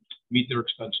meet their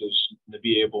expenses, and to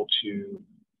be able to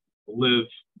live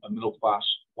a middle-class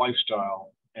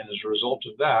lifestyle. And as a result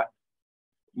of that,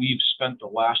 we've spent the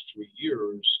last 3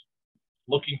 years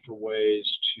looking for ways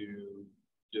to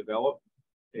develop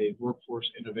a workforce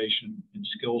innovation and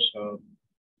skills hub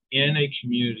in a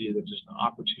community that is an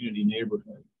opportunity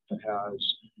neighborhood that has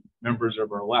members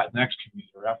of our Latinx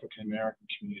community, our African American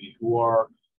community, who are,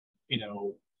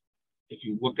 if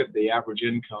you look at the average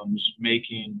incomes,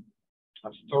 making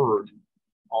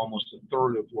almost a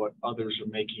third of what others are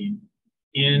making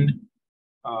in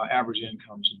average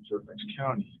incomes in Fairfax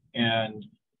County. And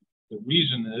the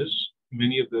reason is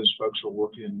many of those folks are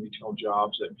working in retail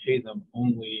jobs that pay them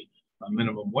only a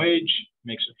minimum wage,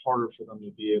 makes it harder for them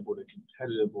to be able to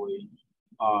competitively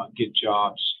get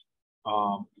jobs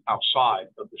outside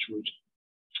of this region.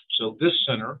 So this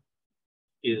center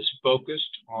is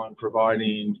focused on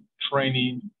providing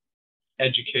training,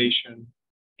 education,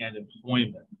 and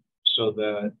employment so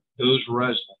that those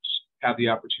residents have the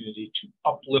opportunity to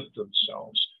uplift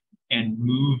themselves and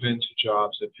move into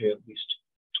jobs that pay at least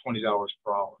 $20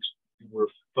 per hour. And we're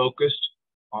focused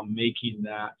on making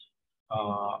that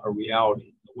a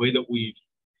reality. The way that we've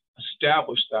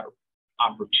established that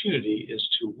opportunity is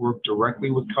to work directly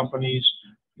with companies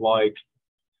like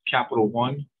Capital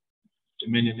One,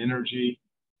 Dominion Energy,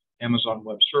 Amazon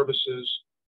Web Services.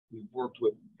 We've worked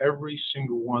with every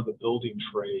single one of the building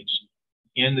trades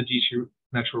in the DC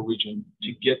metro region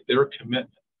to get their commitment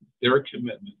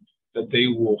that they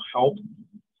will help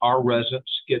our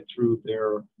residents get through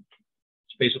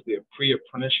it's basically a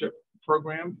pre-apprenticeship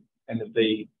program. And if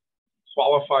they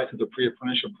qualify through the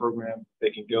pre-apprenticeship program, they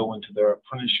can go into their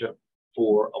apprenticeship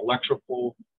for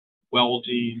electrical,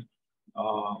 welding,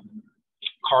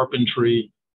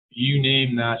 carpentry, you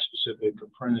name that specific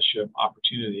apprenticeship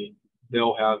opportunity,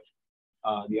 they'll have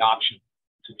the option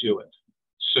to do it.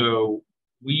 So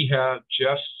We have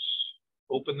just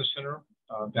opened the center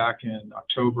back in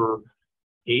October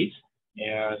 8th,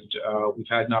 and we've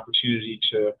had an opportunity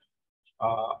to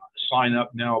sign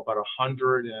up now about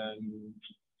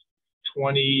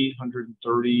 120,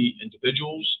 130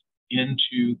 individuals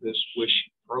into this WISH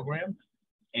program.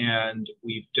 And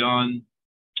we've done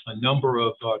a number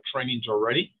of trainings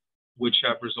already, which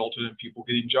have resulted in people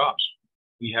getting jobs.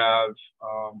 We have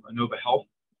Inova Health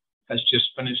has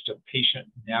just finished a patient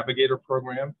navigator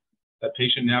program. That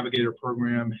patient navigator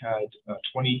program had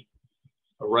 20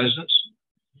 residents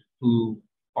who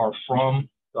are from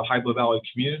the Hybla Valley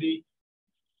community,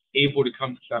 able to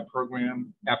come to that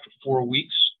program. After 4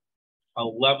 weeks,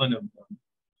 11 of them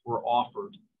were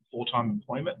offered full-time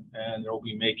employment, and they'll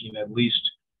be making at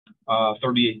least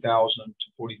 $38,000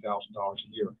 to $40,000 a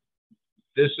year.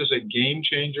 This is a game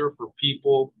changer for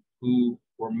people who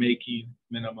were making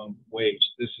minimum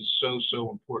wage. This is so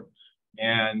important.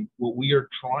 And what we are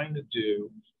trying to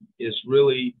do is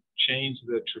really change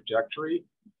the trajectory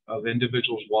of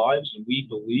individuals' lives. And we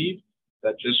believe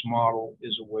that this model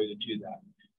is a way to do that.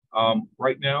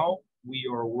 Right now, we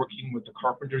are working with the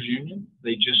Carpenters Union.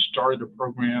 They just started a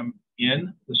program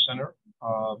in the center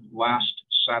last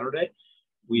Saturday.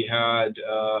 We had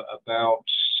about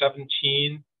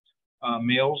 17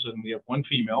 males, and we have 1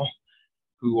 female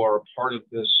who are part of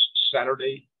this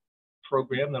Saturday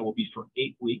program that will be for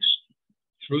 8 weeks.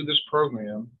 Through this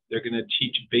program, they're going to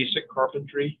teach basic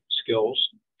carpentry skills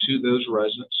to those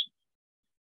residents.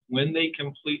 When they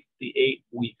complete the 8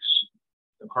 weeks,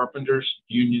 the Carpenters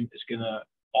Union is going to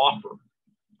offer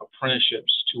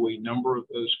apprenticeships to a number of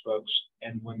those folks.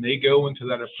 And when they go into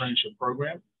that apprenticeship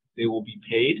program, they will be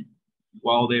paid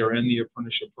while they are in the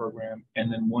apprenticeship program.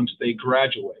 And then once they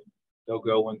graduate, they'll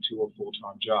go into a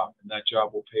full-time job. And that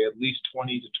job will pay at least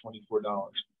 $20 to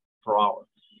 $24 per hour.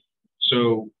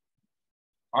 So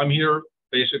I'm here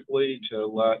basically to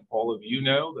let all of you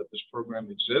know that this program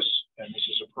exists. And this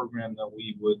is a program that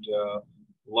we would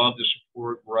love to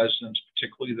support residents,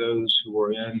 particularly those who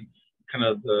are in kind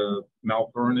of the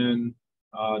Mount Vernon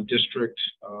district,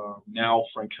 now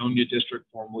Franconia district,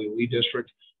 formerly Lee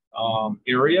district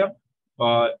area.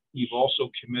 But you've also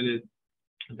committed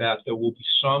that there will be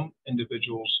some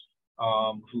individuals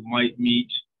who might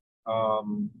meet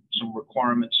some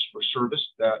requirements for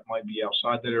service that might be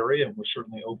outside that area. And we're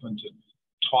certainly open to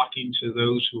talking to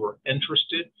those who are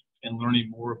interested in learning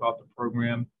more about the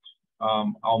program.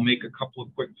 I'll make a couple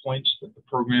of quick points that the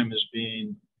program is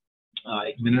being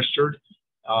administered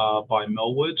by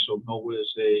Melwood. So Melwood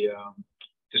is a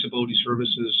disability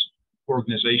services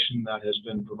organization that has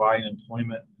been providing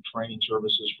employment and training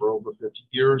services for over 50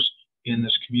 years in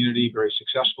this community very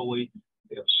successfully.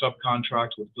 They have a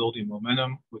subcontract with Building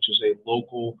Momentum, which is a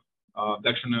local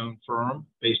veteran-owned firm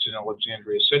based in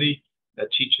Alexandria City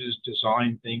that teaches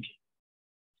design thinking.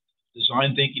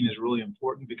 Design thinking is really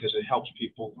important because it helps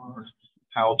people learn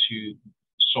how to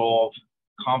solve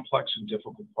complex and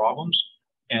difficult problems.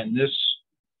 And this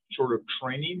sort of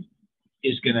training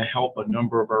is going to help a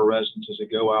number of our residents as they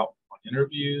go out on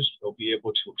interviews. They'll be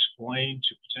able to explain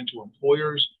to potential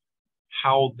employers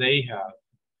how they have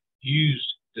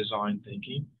used design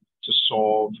thinking to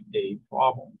solve a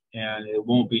problem. And it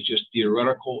won't be just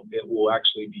theoretical, it will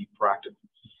actually be practical.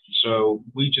 So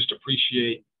we just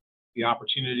appreciate the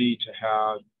opportunity to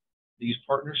have these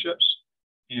partnerships.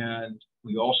 And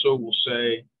we also will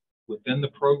say within the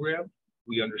program,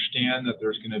 we understand that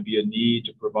there's going to be a need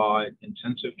to provide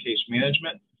intensive case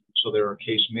management. So there are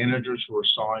case managers who are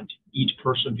assigned to each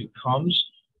person who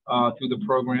comes through the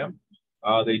program.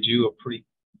 They do a pretty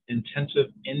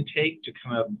intensive intake to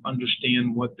kind of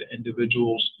understand what the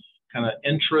individual's kind of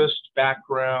interest,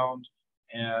 background,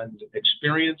 and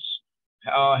experience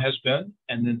has been,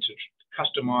 and then to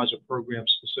customize a program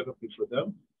specifically for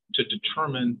them to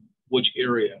determine which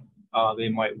area they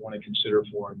might want to consider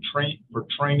for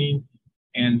training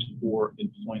and for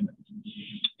employment.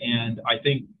 And I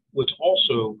think what's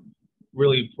also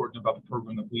really important about the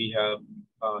program that we have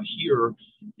here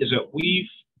is that we've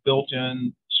built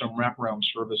in some wraparound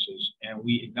services, and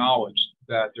we acknowledge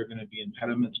that there are going to be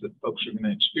impediments that folks are going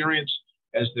to experience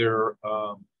as they're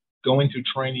going through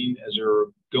training, as they're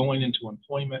going into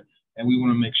employment. And we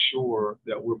want to make sure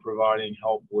that we're providing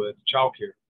help with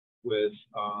childcare, with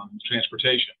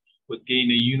transportation, with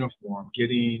getting a uniform,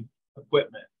 getting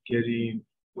equipment, getting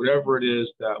whatever it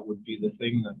is that would be the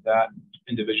thing that that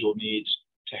individual needs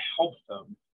to help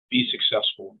them be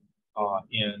successful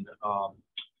in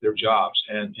their jobs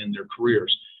and in their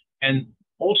careers. And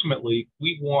ultimately,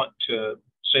 we want to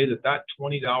say that that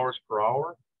 $20 per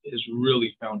hour is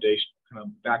really foundational. Kind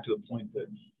of back to the point that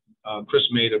Chris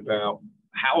made about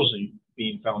housing.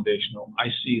 being foundational. I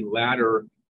see ladders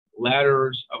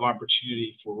of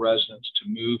opportunity for residents to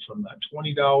move from that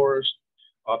 $20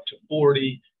 up to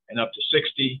 40 and up to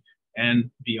 60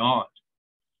 and beyond.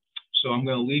 So I'm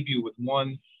going to leave you with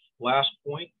one last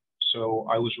point. So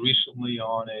I was recently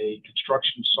on a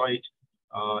construction site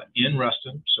in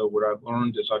Reston. So what I've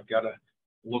learned is I've got to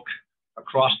look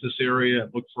across this area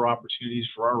and look for opportunities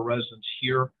for our residents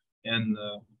here in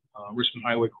the Richmond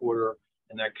Highway corridor.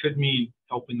 And that could mean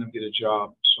helping them get a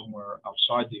job somewhere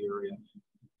outside the area.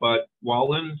 But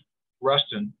while in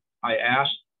Reston, I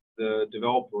asked the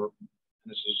developer, and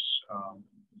this is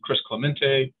Chris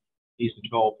Clemente, he's the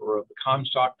developer of the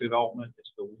Comstock development.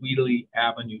 It's the Wheatley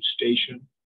Avenue station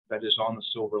that is on the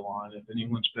Silver Line. If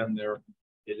anyone's been there,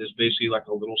 it is basically like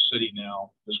a little city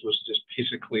now. This was just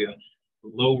basically a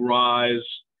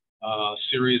low-rise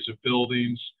series of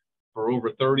buildings for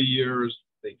over 30 years.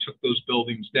 They took those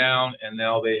buildings down, and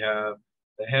now they have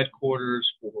the headquarters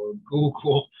for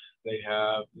Google. They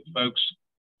have the folks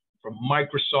from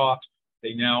Microsoft.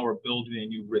 They now are building a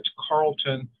new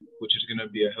Ritz-Carlton, which is going to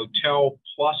be a hotel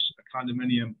plus a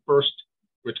condominium, first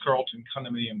Ritz-Carlton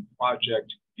condominium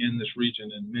project in this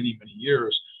region in many, many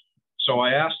years. So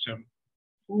I asked him,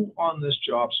 who on this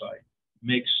job site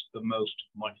makes the most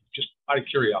money? Just out of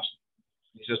curiosity.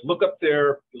 He says, look up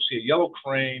there, you'll see a yellow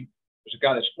crane. There's a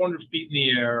guy that's 400 feet in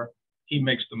the air. He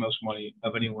makes the most money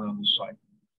of anyone on the site.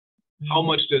 How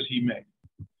much does he make?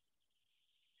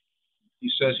 He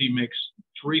says he makes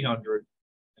 $350,000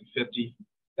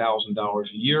 a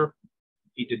year.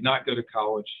 He did not go to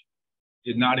college,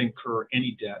 did not incur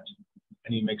any debt,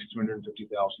 and he makes $350,000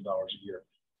 a year.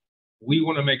 We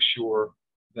want to make sure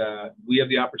that we have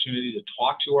the opportunity to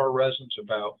talk to our residents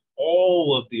about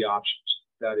all of the options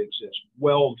that exist: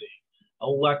 welding,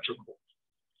 electrical,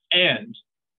 and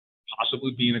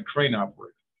possibly being a crane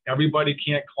operator. Everybody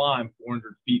can't climb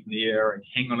 400 feet in the air and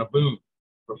hang on a boom,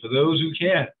 but for those who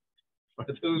can,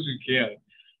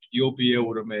 you'll be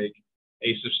able to make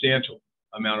a substantial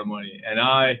amount of money. And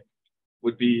I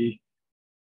would be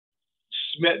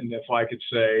smitten if I could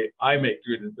say I make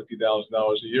 $350,000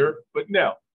 a year, but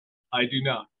no, I do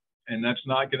not. And that's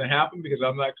not going to happen because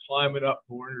I'm not climbing up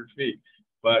 400 feet.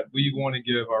 But we want to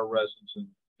give our residents and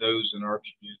those in our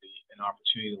community an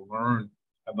opportunity to learn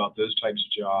about those types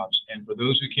of jobs, and for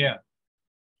those who can,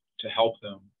 to help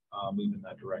them move in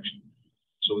that direction.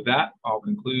 So with that, I'll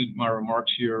conclude my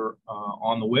remarks here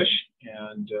on the WISH,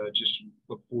 and just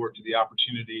look forward to the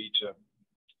opportunity to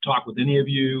talk with any of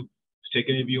you, to take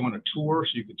any of you on a tour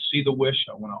so you can see the WISH.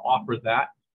 I want to offer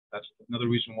that. That's another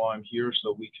reason why I'm here,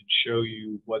 so we can show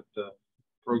you what the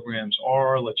programs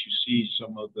are, let you see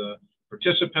some of the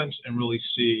participants, and really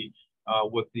see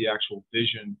what the actual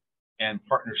vision and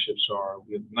partnerships are.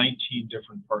 We have 19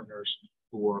 different partners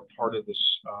who are part of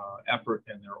this effort,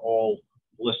 and they're all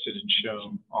listed and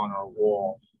shown on our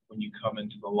wall when you come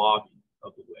into the lobby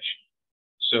of the WISH.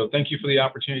 So thank you for the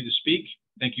opportunity to speak.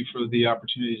 Thank you for the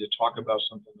opportunity to talk about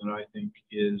something that I think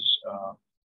is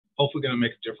hopefully going to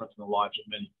make a difference in the lives of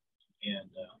many in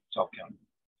South County.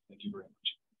 Thank you very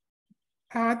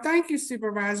much. Thank you,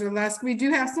 Supervisor Lusk. We do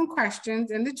have some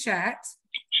questions in the chat.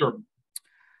 Sure.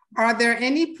 Are there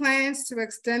any plans to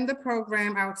extend the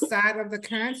program outside of the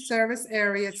current service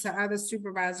area to other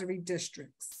supervisory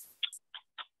districts?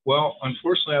 Well,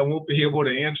 unfortunately, I won't be able to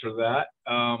answer that.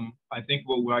 I think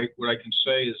what I can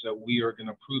say is that we are going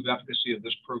to prove efficacy of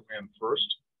this program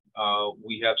first.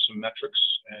 We have some metrics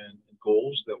and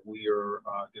goals that we are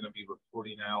going to be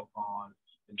reporting out on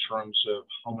in terms of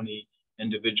how many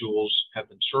individuals have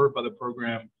been served by the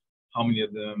program, how many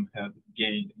of them have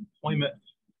gained employment,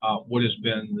 what has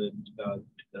been the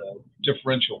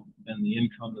differential in the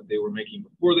income that they were making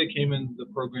before they came into the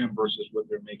program versus what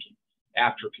they're making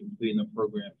after completing the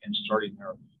program and starting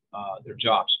their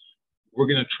jobs. We're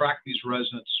going to track these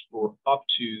residents for up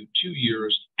to 2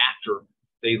 years after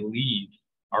they leave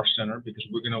our center, because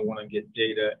we're going to want to get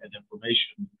data and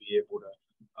information to be able to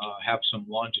have some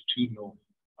longitudinal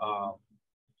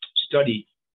study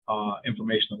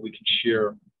information that we can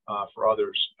share for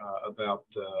others about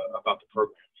the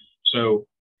program. So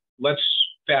let's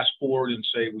fast forward and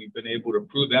say we've been able to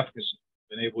prove efficacy,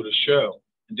 been able to show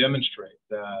and demonstrate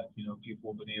that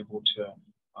people have been able to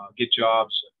get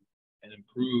jobs and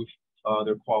improve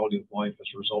their quality of life as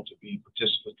a result of being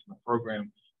participants in the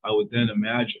program. I would then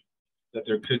imagine that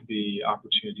there could be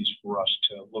opportunities for us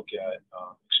to look at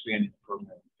expanding the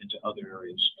program into other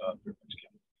areas of Fairfax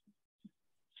County.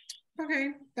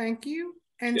 Okay, thank you.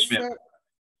 And yes, so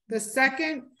the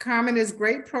second comment is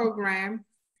great program.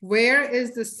 Where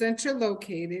is the center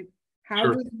located? How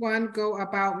Sure. does one go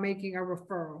about making a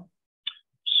referral?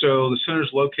 So the center is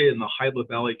located in the Hybla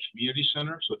Valley Community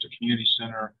Center. So it's a community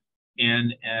center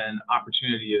in an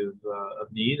opportunity of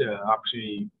need, an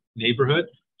opportunity neighborhood.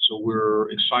 So we're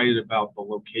excited about the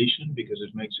location because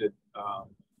it makes it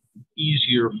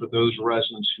easier for those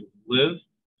residents who live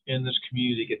in this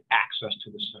community to get access to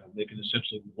the center. They can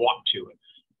essentially walk to it.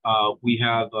 We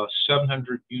have a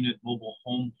 700-unit mobile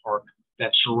home park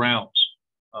that surrounds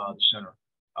the center.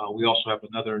 We also have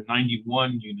another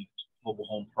 91-unit mobile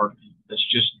home park that's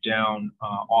just down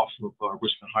off of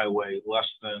Richmond Highway, less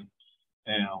than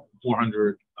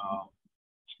 400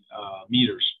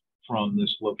 meters from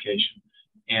this location.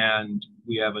 And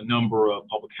we have a number of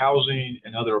public housing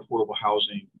and other affordable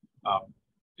housing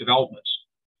developments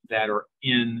that are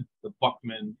in the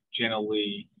Buckman-Jana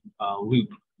Lee loop.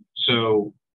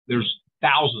 So there's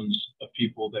thousands of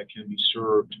people that can be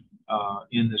served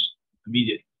in this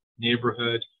immediate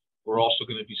neighborhood. We're also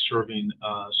going to be serving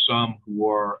some who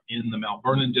are in the Mount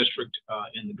Vernon district,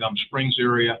 in the Gum Springs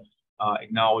area,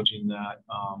 acknowledging that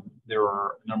there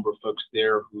are a number of folks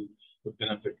there who would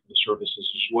benefit from the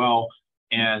services as well.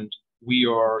 And we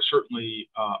are certainly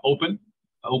open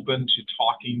to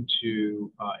talking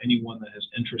to anyone that has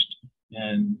interest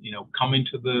in, coming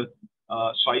to the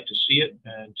site to see it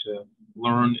and to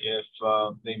learn if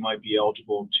they might be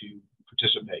eligible to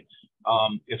participate.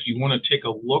 If you want to take a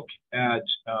look at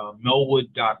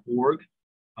melwood.org,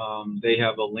 they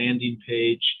have a landing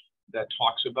page that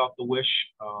talks about the WISH.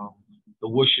 The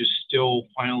WISH is still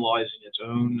finalizing its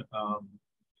own.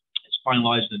 It's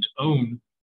finalizing its own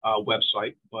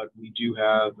website, but we do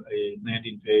have a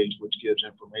landing page which gives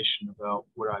information about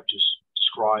what I've just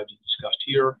described and discussed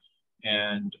here,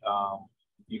 and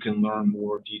you can learn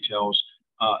more details.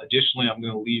 Additionally, I'm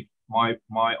going to leave my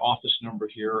office number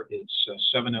here. It's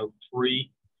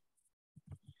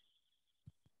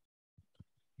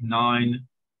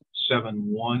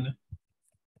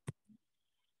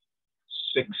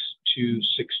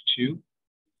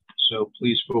So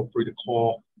please feel free to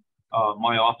call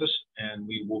my office, and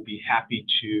we will be happy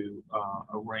to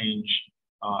arrange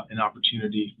an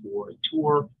opportunity for a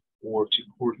tour or to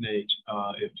coordinate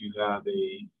if you have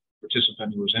a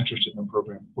participant who is interested in the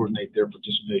program, coordinate their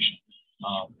participation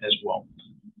as well.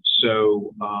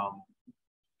 So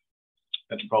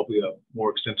that's probably a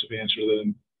more extensive answer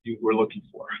than you were looking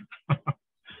for.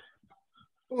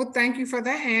 Well, thank you for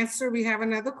that answer. We have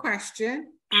another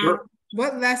question. Sure.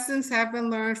 What lessons have been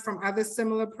learned from other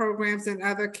similar programs in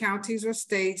other counties or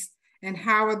states, and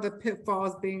how are the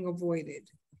pitfalls being avoided?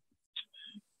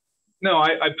 No,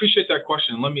 I appreciate that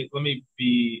question. Let me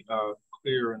be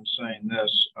clear in saying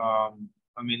this.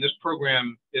 I mean, this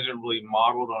program isn't really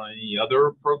modeled on any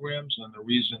other programs, and the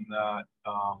reason that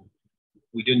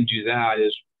we didn't do that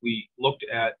is we looked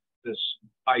at this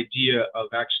idea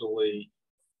of actually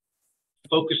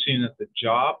focusing at the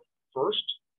job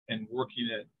first and working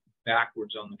it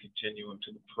backwards on the continuum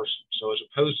to the person. So as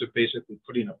opposed to basically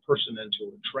putting a person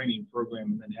into a training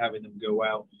program and then having them go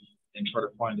out and try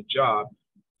to find a job,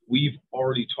 we've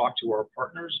already talked to our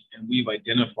partners and we've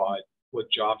identified what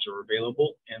jobs are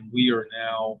available. And we are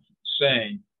now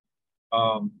saying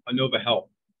Inova Health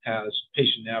has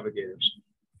patient navigators.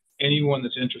 Anyone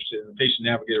that's interested in the patient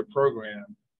navigator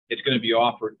program, it's going to be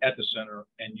offered at the center,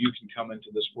 and you can come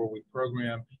into this 4-week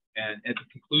program. And at the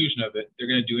conclusion of it, they're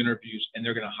going to do interviews and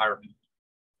they're going to hire people.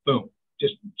 Boom,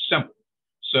 just simple.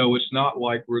 So it's not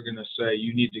like we're going to say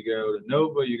you need to go to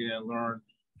Nova, you're going to learn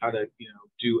how to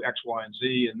do X, Y, and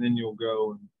Z, and then you'll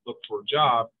go and look for a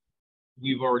job.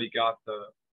 We've already got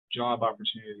the job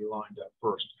opportunity lined up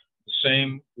first. The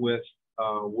same with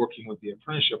working with the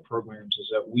apprenticeship programs is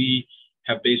that we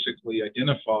have basically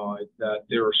identified that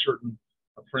there are certain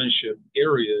apprenticeship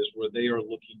areas where they are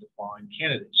looking to find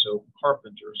candidates. So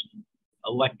carpenters,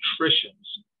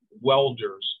 electricians,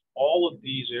 welders, all of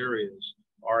these areas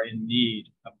are in need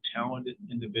of talented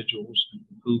individuals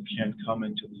who can come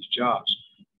into these jobs.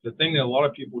 The thing that a lot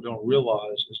of people don't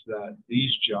realize is that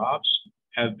these jobs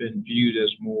have been viewed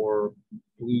as more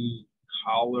blue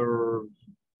collar,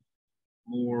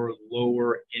 more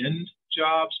lower end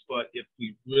jobs. But if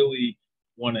we really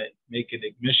want to make an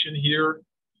admission here,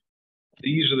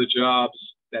 these are the jobs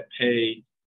that pay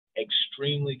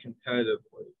extremely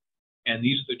competitively. And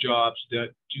these are the jobs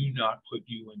that do not put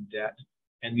you in debt.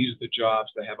 And these are the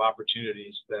jobs that have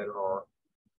opportunities that are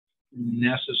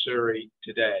necessary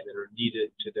today, that are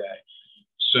needed today.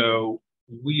 So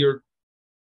we are,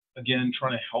 again,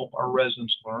 trying to help our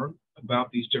residents learn about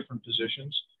these different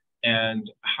positions and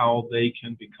how they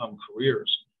can become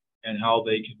careers and how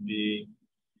they can be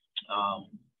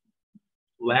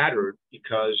laddered,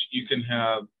 because you can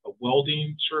have a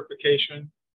welding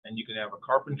certification and you can have a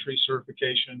carpentry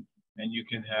certification and you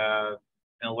can have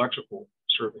an electrical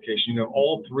certification. You have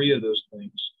all three of those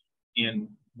things in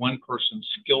one person's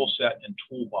skill set and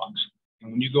toolbox.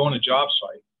 And when you go on a job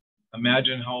site,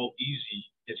 imagine how easy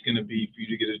it's going to be for you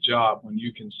to get a job when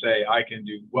you can say, I can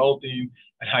do welding,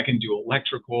 and I can do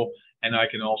electrical, and I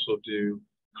can also do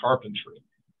carpentry.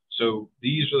 So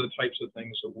these are the types of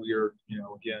things that we're,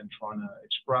 again, trying to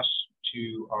express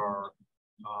to our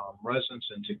residents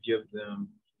and to give them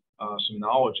some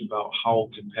knowledge about how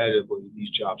competitively these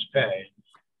jobs pay.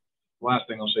 Last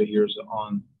thing I'll say here is that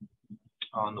on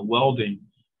the welding,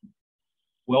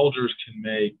 welders can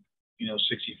make,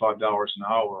 $65 an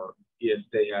hour if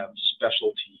they have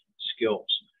specialty skills.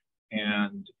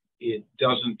 And it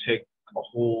doesn't take a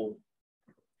whole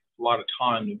lot of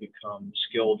time to become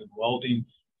skilled in welding.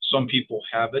 Some people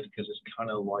have it because it's kind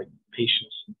of like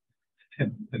patience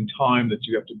and time that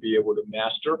you have to be able to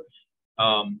master.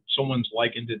 Someone's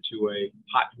likened it to a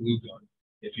hot glue gun.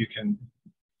 If you can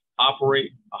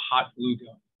operate a hot glue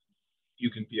gun, you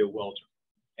can be a welder.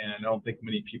 And I don't think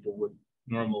many people would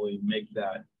normally make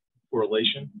that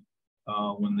correlation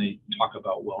when they talk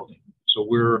about welding. So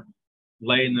we're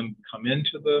letting them come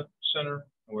into the center,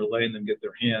 and we're letting them get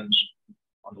their hands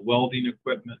on the welding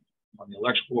equipment, on the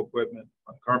electrical equipment,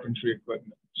 on carpentry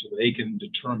equipment, so that they can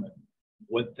determine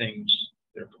what things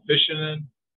they're proficient in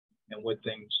and what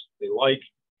things they like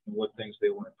and what things they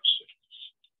want to pursue.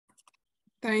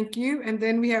 Thank you. And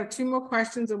then we have two more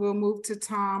questions, and we'll move to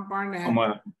Tom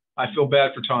Barnett. I feel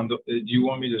bad for Tom. Do you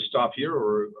want me to stop here,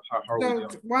 or how are we doing?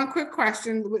 One quick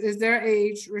question: is there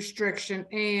age restriction,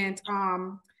 and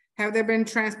have there been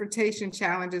transportation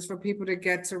challenges for people to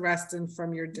get to Reston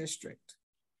from your district?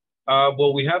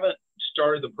 Well, we haven't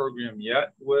started the program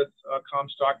yet with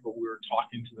Comstock, but we're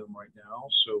talking to them right now.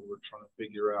 So we're trying to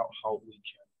figure out how we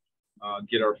can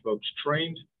get our folks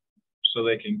trained so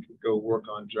they can go work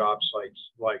on job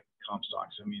sites like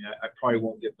Comstock's. I mean, I probably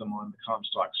won't get them on the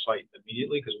Comstock site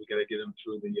immediately because we got to get them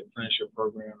through the apprenticeship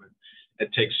program, and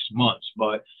it takes months.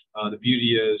 But the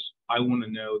beauty is, I want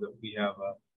to know that we have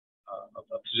a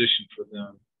position for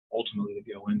them ultimately to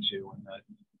go into, and that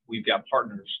we've got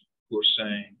partners who are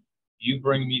saying, you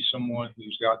bring me someone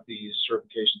who's got these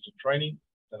certifications and training,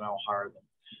 then I'll hire them.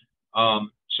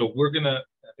 So we're going to,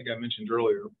 I think I mentioned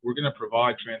earlier, we're going to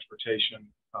provide transportation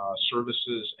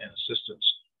services and assistance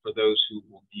for those who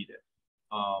will need it.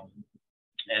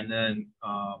 And then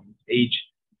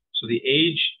age. So the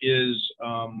age is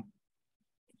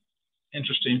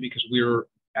interesting because we're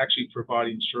actually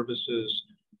providing services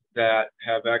that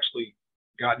have actually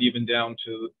gotten even down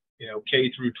to K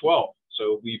through 12.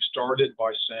 So we've started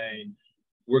by saying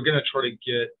we're going to try to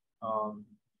get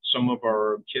some of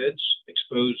our kids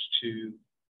exposed to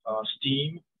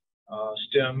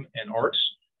STEM, and arts.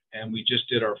 And we just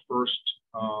did our first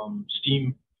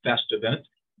STEAM Fest event,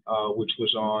 which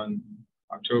was on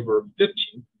October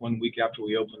 15th, 1 week after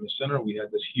we opened the center. We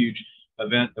had this huge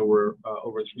event. There were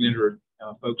over 300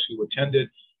 folks who attended.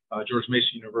 George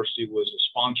Mason University was a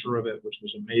sponsor of it, which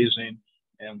was amazing.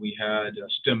 And we had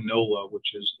STEM NOLA,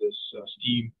 which is this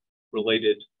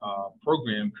STEAM-related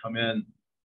program, come in.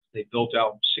 They built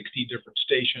out 60 different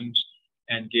stations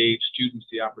and gave students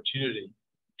the opportunity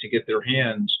to get their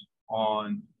hands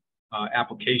on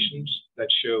applications that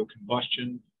show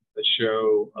combustion, that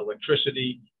show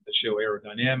electricity, that show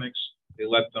aerodynamics. They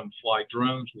let them fly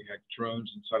drones. We had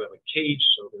drones inside of a cage,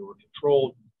 so they were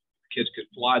controlled. Kids could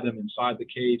fly them inside the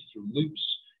cage through loops,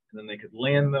 and then they could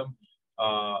land them.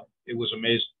 It was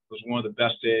amazing. It was one of the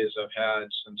best days I've had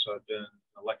since I've been an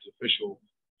elected official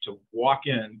to walk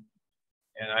in.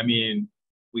 And I mean,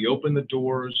 we opened the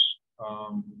doors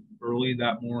early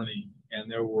that morning, and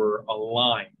there were a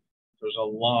line. There's a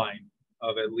line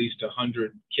of at least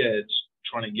 100 kids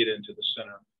trying to get into the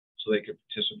center so they could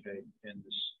participate in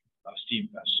this STEAM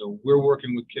Fest. So we're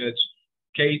working with kids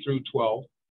K through 12.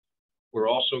 We're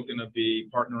also going to be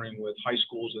partnering with high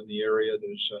schools in the area.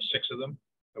 There's 6 of them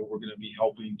that we're going to be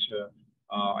helping to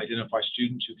identify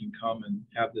students who can come and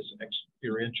have this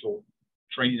experiential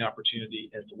training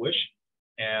opportunity at the Wish.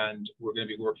 And we're going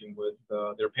to be working with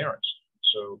their parents.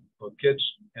 So both kids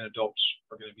and adults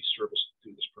are going to be serviced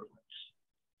through this program.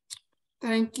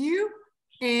 Thank you.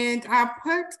 And I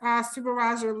put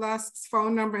Supervisor Lusk's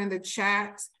phone number in the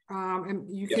chat, and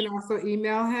you can also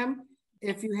email him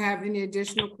if you have any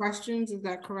additional questions. Is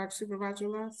that correct, Supervisor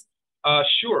Lusk?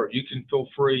 Sure, you can feel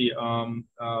free.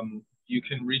 You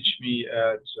can reach me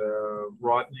at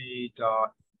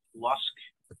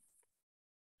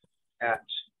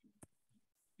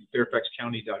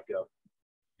rodney.lusk@fairfaxcounty.gov.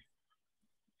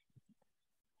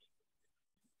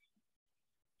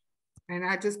 And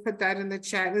I just put that in the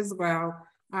chat as well.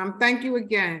 Thank you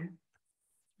again.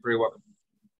 Very welcome.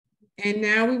 And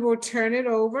now we will turn it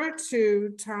over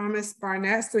to Thomas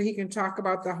Barnett so he can talk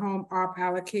about the home ARP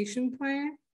allocation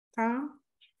plan. Tom?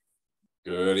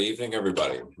 Good evening,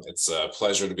 everybody. It's a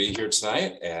pleasure to be here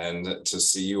tonight and to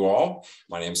see you all.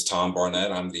 My name is Tom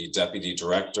Barnett. I'm the Deputy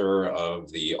Director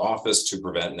of the Office to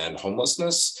Prevent and End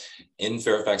Homelessness in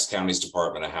Fairfax County's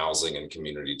Department of Housing and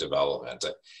Community Development.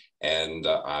 And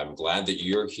I'm glad that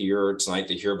you're here tonight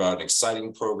to hear about an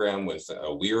exciting program with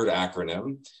a weird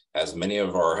acronym, as many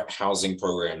of our housing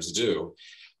programs do.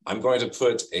 I'm going to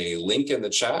put a link in the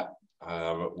chat,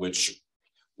 which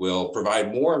will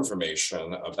provide more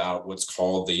information about what's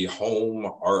called the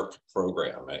Home ARP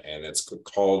program. And it's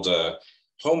called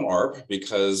Home ARP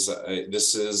because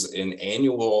this is an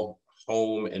annual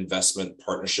home investment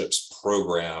partnerships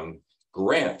program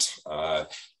grant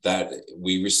that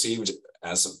we received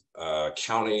as a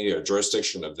county or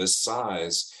jurisdiction of this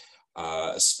size,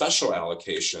 a special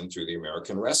allocation through the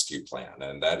American Rescue Plan,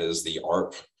 and that is the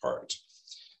ARP part.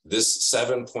 This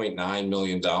 $7.9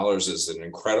 million is an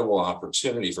incredible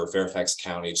opportunity for Fairfax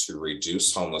County to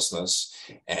reduce homelessness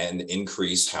and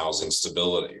increase housing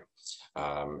stability.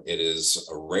 It is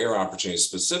a rare opportunity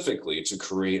specifically to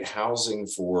create housing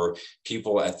for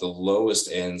people at the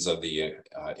lowest ends of the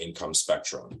income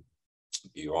spectrum.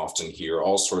 You often hear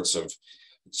all sorts of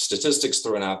statistics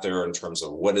thrown out there in terms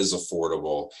of what is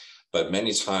affordable, but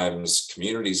many times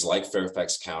communities like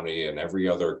Fairfax County and every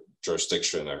other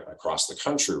jurisdiction across the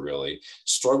country really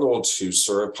struggle to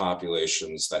serve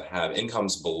populations that have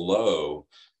incomes below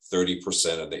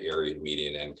 30% of the area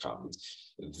median income.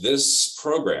 This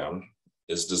program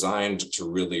is designed to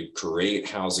really create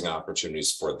housing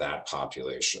opportunities for that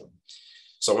population.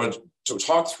 So I want to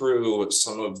talk through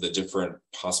some of the different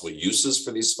possible uses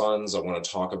for these funds. I want to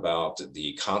talk about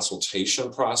the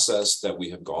consultation process that we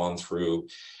have gone through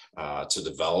to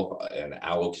develop an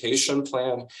allocation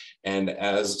plan. And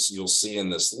as you'll see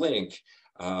in this link,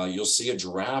 you'll see a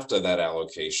draft of that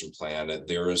allocation plan.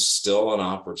 There is still an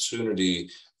opportunity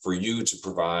for you to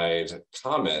provide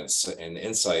comments and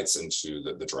insights into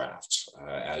the draft,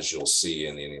 as you'll see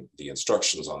in the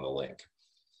instructions on the link.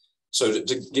 So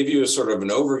to give you a sort of an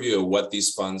overview of what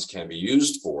these funds can be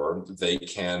used for, they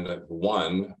can,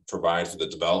 one, provide for the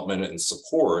development and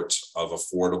support of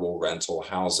affordable rental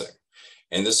housing.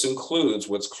 And this includes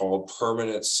what's called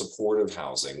permanent supportive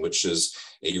housing, which is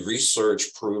a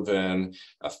research-proven,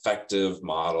 effective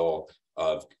model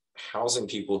of housing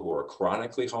people who are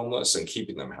chronically homeless and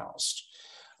keeping them housed.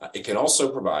 It can also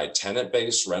provide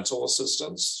tenant-based rental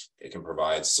assistance. It can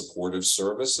provide supportive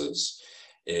services.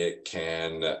 It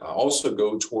can also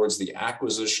go towards the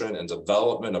acquisition and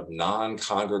development of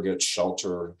non-congregate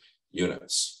shelter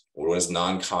units. What does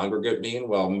non-congregate mean?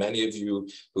 Well, many of you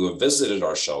who have visited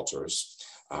our shelters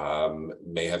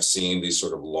may have seen these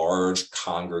sort of large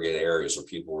congregate areas where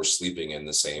people were sleeping in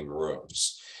the same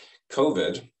rooms.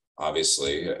 COVID,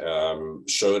 obviously,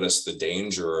 showed us the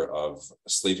danger of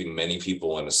sleeping many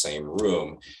people in the same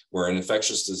room where an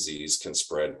infectious disease can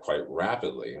spread quite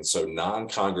rapidly. And so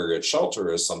non-congregate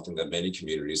shelter is something that many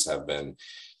communities have been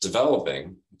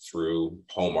developing through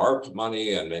Home ARP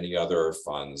money and many other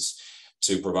funds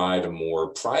to provide a more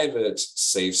private,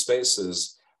 safe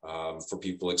spaces for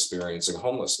people experiencing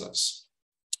homelessness.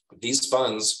 These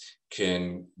funds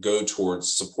can go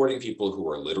towards supporting people who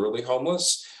are literally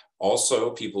homeless, also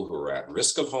people who are at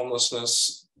risk of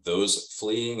homelessness, those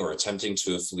fleeing or attempting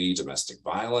to flee domestic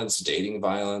violence, dating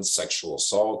violence, sexual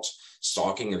assault,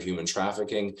 stalking or human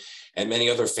trafficking, and many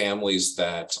other families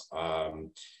that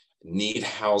need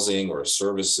housing or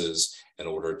services in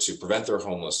order to prevent their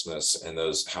homelessness, and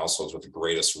those households with the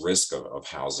greatest risk of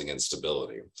housing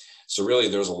instability. So really,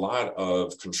 there's a lot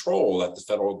of control that the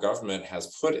federal government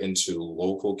has put into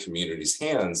local communities'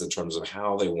 hands in terms of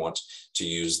how they want to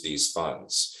use these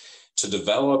funds. To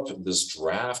develop this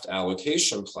draft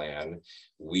allocation plan,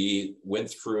 we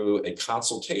went through a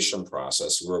consultation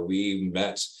process where we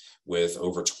met with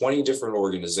over 20 different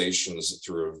organizations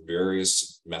through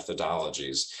various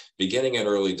methodologies, beginning in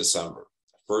early December.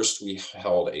 First, we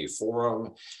held a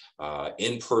forum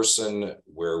in person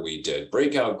where we did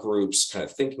breakout groups, kind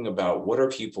of thinking about what are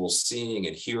people seeing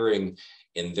and hearing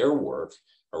in their work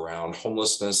around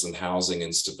homelessness and housing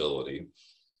instability.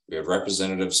 We have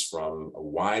representatives from a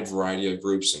wide variety of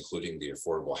groups, including the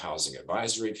Affordable Housing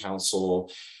Advisory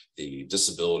Council, the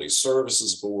Disability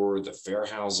Services Board, the Fair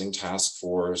Housing Task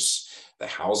Force, the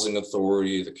Housing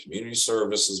Authority, the Community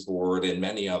Services Board, and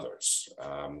many others.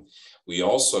 We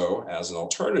also, as an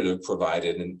alternative,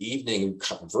 provided an evening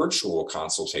virtual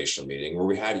consultation meeting where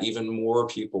we had even more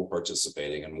people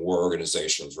participating and more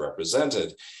organizations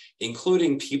represented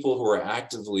including people who are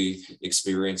actively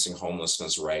experiencing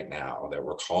homelessness right now, that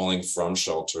we're calling from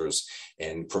shelters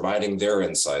and providing their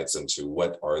insights into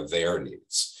what are their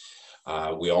needs.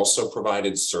 We also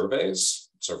provided surveys.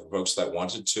 So for folks that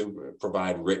wanted to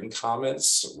provide written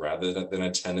comments rather than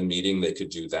attend a meeting, they could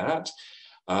do that.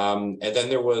 And then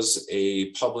there was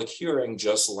a public hearing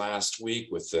just last week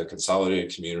with the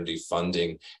Consolidated Community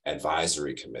Funding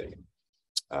Advisory Committee.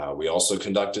 We also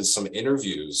conducted some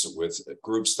interviews with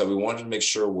groups that we wanted to make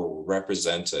sure were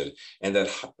represented, and that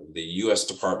the U.S.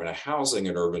 Department of Housing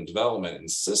and Urban Development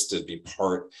insisted be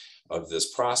part of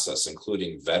this process,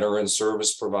 including veteran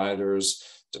service providers,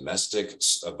 domestic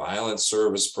violence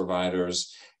service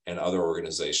providers, and other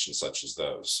organizations such as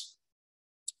those.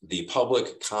 The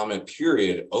public comment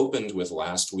period opened with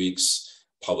last week's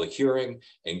public hearing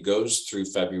and goes through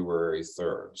February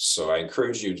 3rd. So I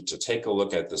encourage you to take a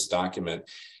look at this document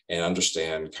and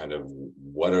understand kind of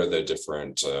what are the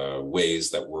different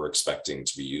ways that we're expecting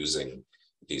to be using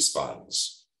these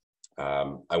funds.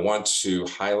 I want to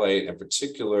highlight in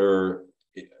particular,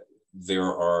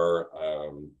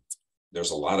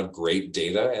 there's a lot of great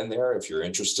data in there if you're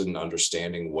interested in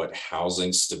understanding what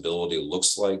housing stability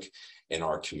looks like in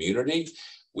our community.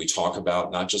 We talk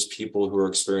about not just people who are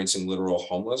experiencing literal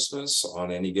homelessness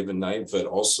on any given night, but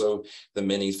also the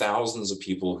many thousands of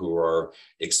people who are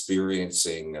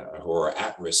experiencing, who are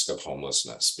at risk of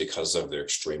homelessness because of their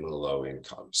extremely low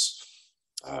incomes.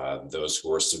 Those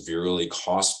who are severely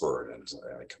cost burdened,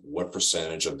 like what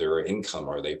percentage of their income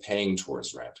are they paying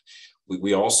towards rent?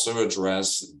 We also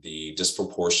address the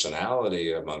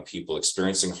disproportionality among people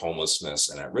experiencing homelessness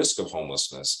and at risk of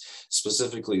homelessness,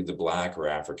 specifically the Black or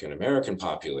African American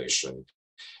population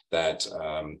that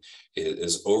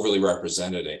is overly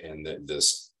represented in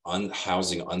this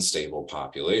housing unstable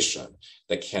population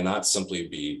that cannot simply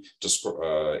be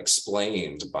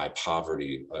explained by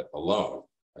poverty alone.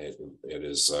 It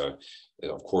is,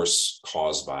 of course,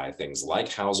 caused by things like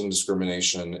housing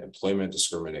discrimination, employment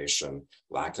discrimination,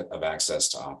 lack of access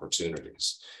to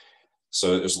opportunities.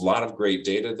 So there's a lot of great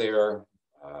data there.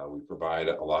 We provide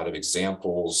a lot of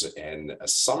examples and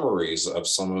summaries of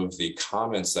some of the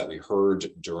comments that we heard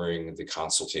during the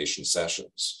consultation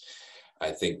sessions.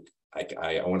 I think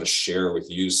I want to share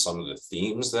with you some of the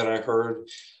themes that I heard.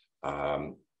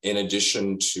 In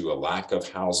addition to a lack of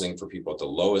housing for people at the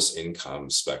lowest income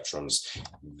spectrums,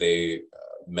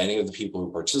 many of the people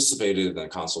who participated in the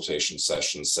consultation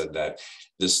session said that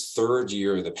this third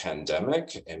year of the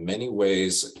pandemic in many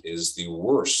ways is the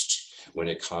worst when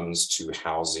it comes to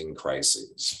housing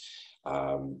crises.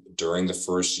 During the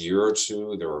first year or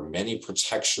two, there were many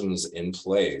protections in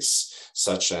place,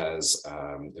 such as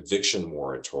eviction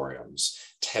moratoriums,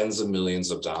 tens of millions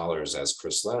of dollars, as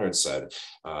Chris Leonard said,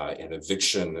 in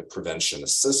eviction prevention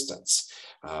assistance.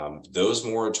 Those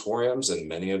moratoriums and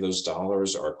many of those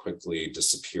dollars are quickly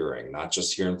disappearing, not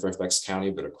just here in Fairfax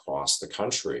County, but across the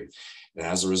country. And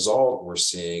as a result, we're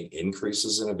seeing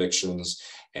increases in evictions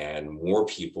and more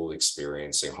people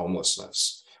experiencing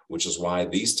homelessness, which is why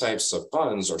these types of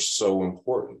funds are so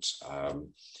important.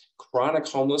 Chronic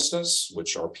homelessness,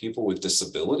 which are people with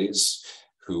disabilities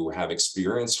who have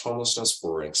experienced homelessness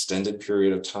for an extended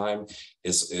period of time,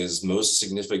 is most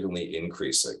significantly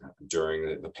increasing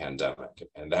during the pandemic.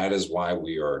 And that is why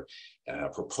we are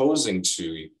proposing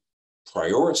to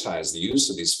prioritize the use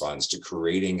of these funds to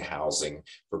creating housing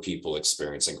for people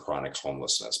experiencing chronic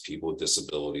homelessness, people with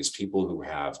disabilities, people who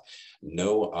have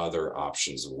no other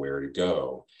options of where to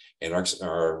go and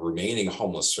are remaining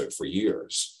homeless for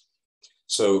years.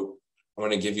 So I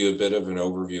want to give you a bit of an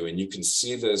overview, and you can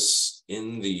see this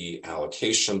in the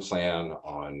allocation plan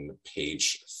on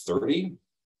page 30.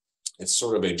 It's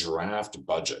sort of a draft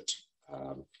budget.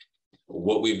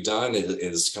 What we've done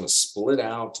is kind of split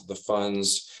out the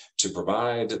funds to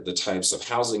provide the types of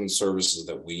housing services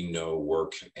that we know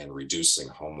work in reducing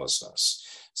homelessness.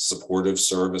 Supportive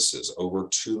services, over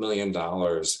 $2 million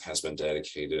has been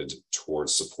dedicated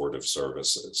towards supportive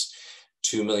services.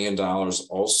 $2 million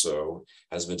also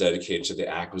has been dedicated to the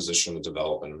acquisition and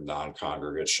development of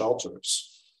non-congregate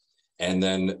shelters. And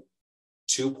then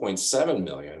 $2.7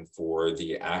 million for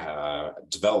the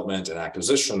development and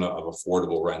acquisition of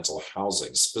affordable rental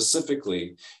housing,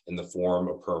 specifically in the form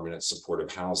of permanent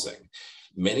supportive housing.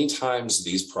 Many times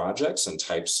these projects and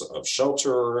types of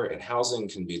shelter and housing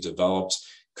can be developed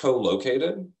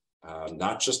co-located,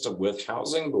 not just with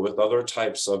housing, but with other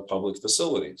types of public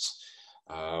facilities.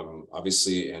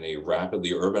 Obviously, in a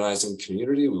rapidly urbanizing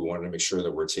community, we want to make sure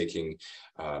that we're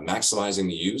maximizing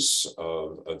the use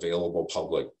of available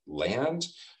public land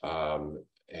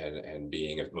and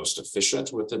being most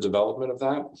efficient with the development of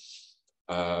that.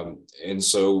 And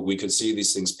so we could see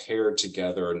these things paired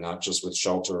together, not just with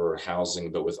shelter or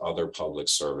housing, but with other public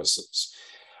services.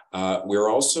 We're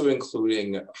also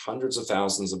including hundreds of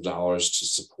thousands of dollars to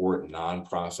support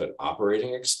nonprofit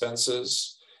operating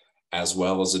expenses, as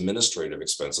well as administrative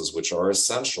expenses, which are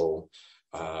essential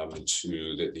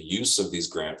to the use of these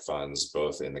grant funds,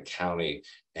 both in the county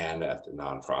and at the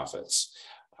nonprofits.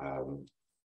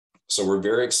 So we're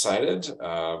very excited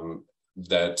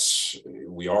that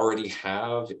we already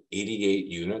have 88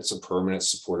 units of permanent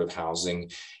supportive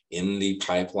housing in the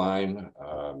pipeline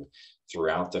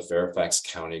throughout the Fairfax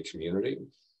County community.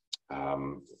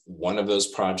 One of those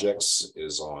projects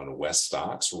is on West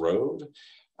Docks Road.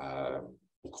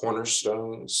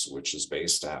 Cornerstones, which is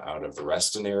based out of the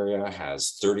Reston area,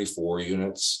 has 34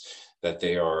 units that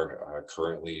they are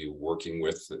currently working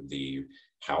with the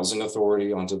Housing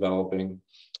Authority on developing.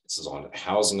 This is on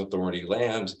Housing Authority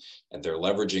land, and they're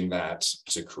leveraging that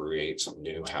to create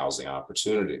new housing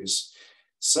opportunities.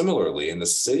 Similarly, in the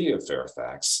city of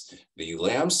Fairfax, the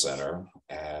Lamb Center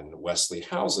and Wesley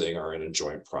Housing are in a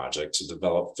joint project to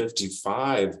develop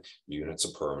 55 units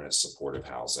of permanent supportive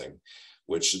housing,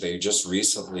 which they just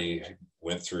recently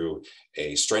went through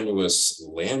a strenuous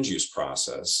land use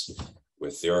process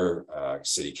with their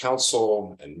city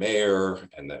council and mayor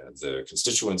and the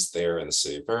constituents there in the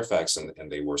city of Fairfax,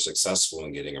 and they were successful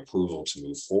in getting approval to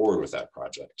move forward with that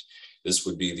project. This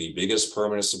would be the biggest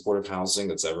permanent supportive housing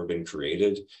that's ever been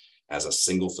created as a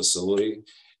single facility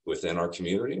within our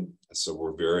community. So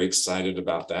we're very excited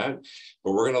about that,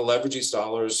 but we're going to leverage these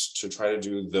dollars to try to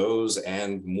do those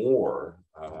and more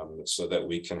so that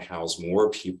we can house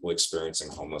more people experiencing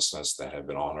homelessness that have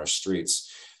been on our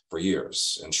streets for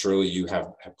years. And surely you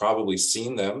have probably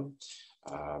seen them,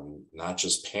 not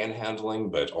just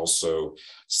panhandling, but also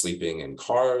sleeping in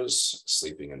cars,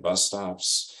 sleeping in bus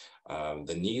stops.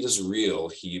 The need is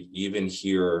real, even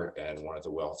here in one of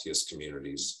the wealthiest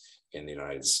communities in the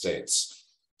United States.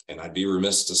 And I'd be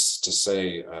remiss to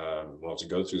say, well, to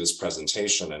go through this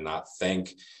presentation and not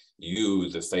thank you,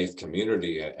 the faith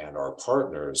community, and our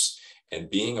partners,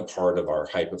 and being a part of our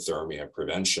hypothermia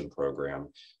prevention program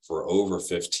for over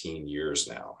 15 years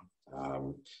now.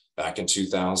 Back in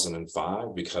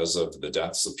 2005, because of the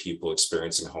deaths of people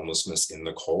experiencing homelessness in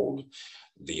the cold,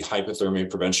 the hypothermia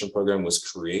prevention program was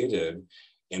created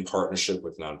in partnership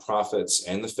with nonprofits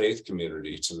and the faith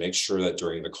community to make sure that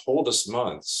during the coldest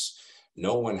months,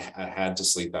 no one had to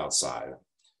sleep outside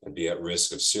and be at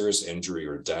risk of serious injury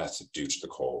or death due to the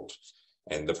cold.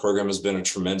 And the program has been a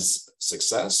tremendous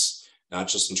success, not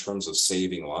just in terms of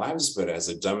saving lives, but as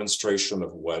a demonstration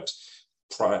of what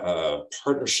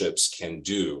partnerships can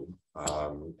do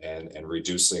and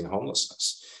reducing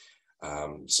homelessness.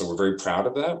 So we're very proud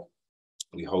of that.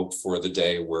 We hope for the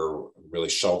day where really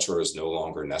shelter is no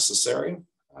longer necessary.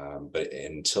 But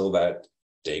until that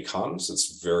day comes,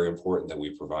 it's very important that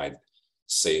we provide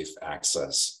safe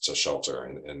access to shelter.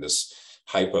 And this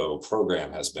hypo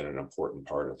program has been an important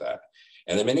part of that.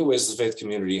 And in many ways, the faith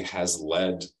community has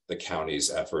led the county's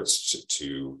efforts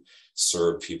to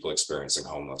serve people experiencing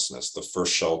homelessness. The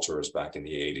first shelters back in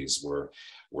the 80s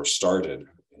were started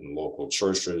in local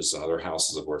churches and other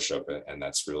houses of worship. And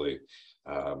that's really,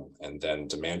 and then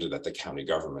demanded that the county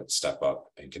government step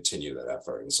up and continue that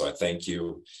effort. And so I thank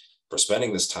you for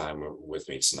spending this time with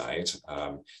me tonight.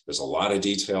 There's a lot of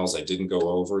details I didn't go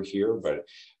over here, but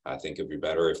I think it'd be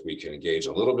better if we can engage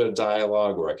a little bit of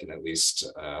dialogue, or I can at least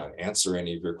answer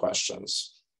any of your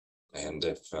questions. And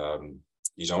if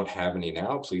you don't have any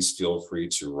now, please feel free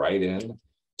to write in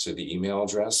to the email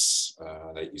address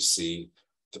that you see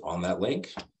on that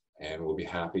link, and we'll be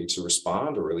happy to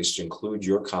respond, or at least include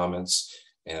your comments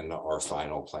in our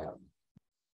final plan.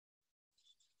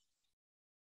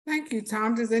 Thank you,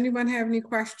 Tom. Does anyone have any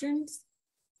questions?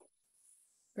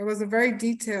 There was a very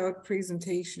detailed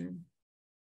presentation.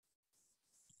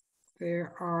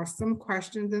 There are some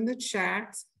questions in the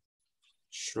chat.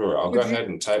 Sure, I'll go ahead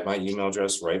and type my email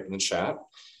address right in the chat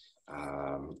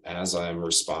as I'm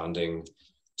responding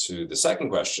to the second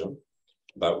question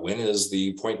about when is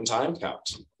the point in time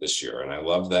count this year. And I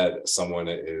love that someone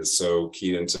is so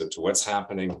keyed into what's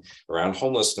happening around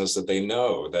homelessness that they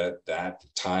know that that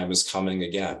time is coming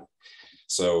again.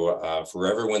 So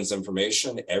for everyone's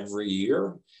information, every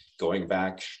year, going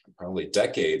back probably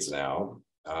decades now,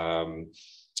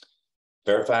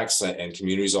 Fairfax and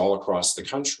communities all across the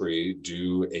country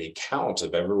do a count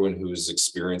of everyone who is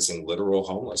experiencing literal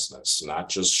homelessness, not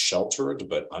just sheltered,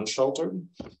 but unsheltered.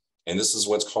 And this is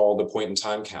what's called the point in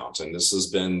time count. And this has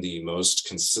been the most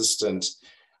consistent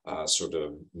sort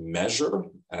of measure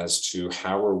as to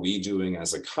how are we doing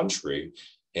as a country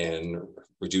in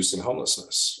reducing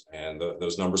homelessness. And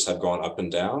those numbers have gone up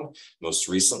and down. Most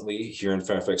recently here in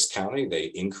Fairfax County, they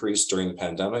increased during the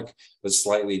pandemic, but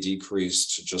slightly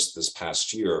decreased just this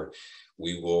past year.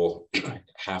 We will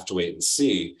have to wait and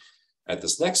see at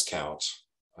this next count,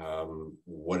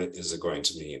 what is it going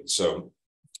to mean? So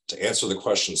to answer the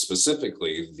question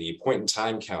specifically, the point in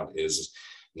time count is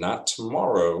not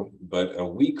tomorrow, but a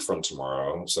week from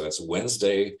tomorrow. So that's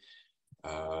Wednesday,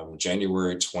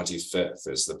 January 25th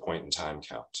is the point in time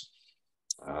count.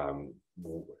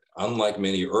 Unlike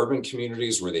many urban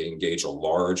communities where they engage a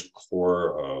large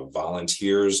core of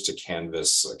volunteers to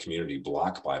canvass a community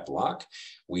block by block,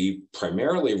 we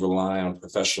primarily rely on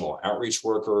professional outreach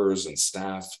workers and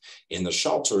staff in the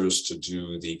shelters to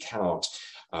do the count.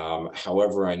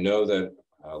 However, I know that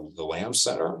the Lamb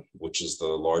Center, which is the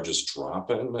largest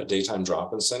daytime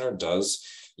drop-in center, does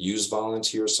use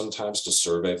volunteers sometimes to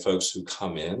survey folks who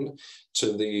come in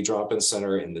to the drop-in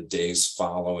center in the days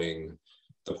following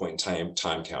the point in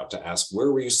time count to ask,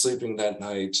 where were you sleeping that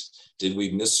night? Did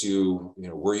we miss you?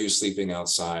 Were you sleeping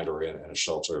outside or in a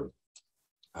shelter?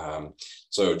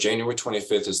 So January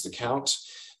 25th is the count.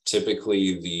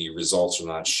 Typically, the results are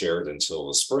not shared until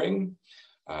the spring,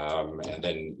 and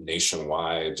then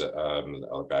nationwide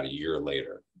about a year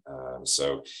later.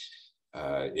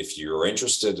 If you're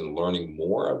interested in learning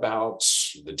more about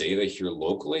the data here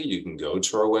locally, you can go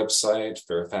to our website,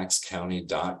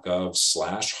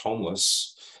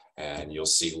 fairfaxcounty.gov/homeless, and you'll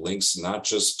see links not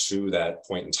just to that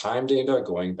point in time data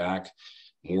going back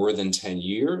more than 10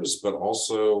 years, but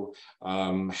also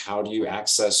how do you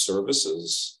access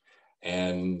services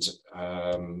and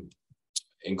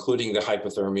including the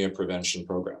hypothermia prevention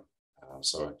program.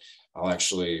 So I'll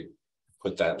actually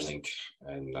put that link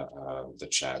in the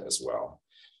chat as well,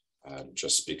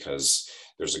 just because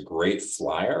there's a great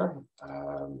flyer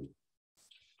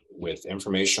with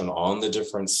information on the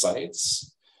different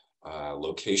sites,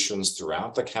 locations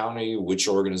throughout the county, which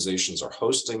organizations are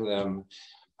hosting them,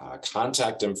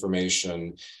 contact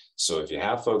information. So if you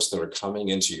have folks that are coming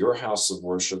into your house of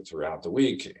worship throughout the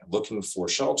week looking for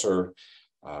shelter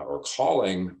or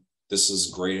calling, this is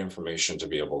great information to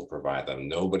be able to provide them.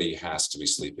 Nobody has to be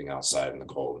sleeping outside in the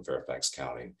cold in Fairfax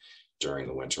County during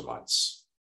the winter months.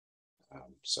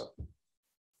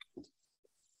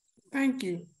 Thank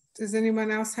you. Does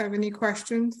anyone else have any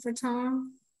questions for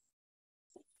Tom?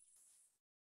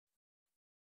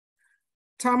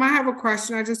 Tom, I have a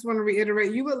question. I just want to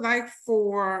reiterate, you would like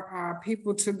for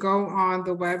people to go on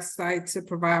the website to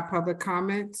provide public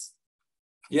comments?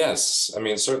 Yes, I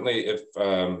mean, certainly if,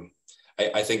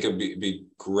 I think it'd be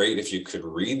great if you could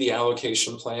read the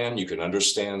allocation plan, you can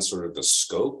understand sort of the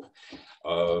scope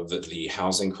of the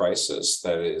housing crisis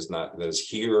that is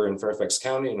here in Fairfax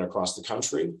County and across the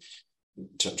country.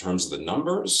 In terms of the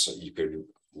numbers, you could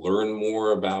learn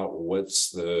more about what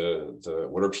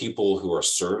are people who are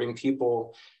serving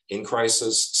people in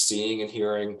crisis, seeing and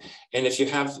hearing. And if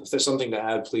there's something to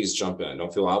add, please jump in.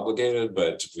 Don't feel obligated,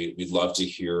 but we'd love to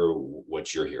hear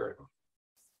what you're hearing.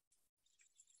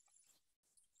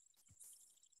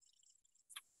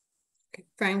 Okay,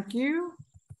 thank you.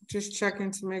 Just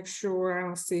checking to make sure I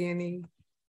don't see any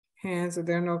hands or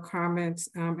there are no comments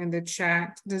in the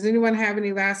chat. Does anyone have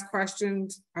any last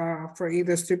questions for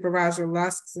either Supervisor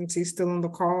Lusk since he's still on the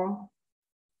call?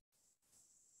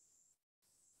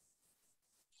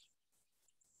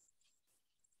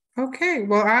 Okay,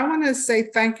 well, I want to say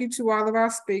thank you to all of our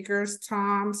speakers,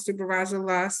 Tom, Supervisor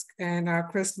Lusk, and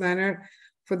Chris Leonard,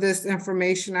 for this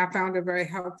information. I found it very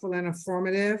helpful and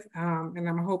informative, and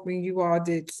I'm hoping you all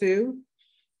did too.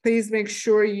 Please make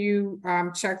sure you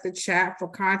check the chat for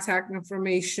contact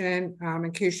information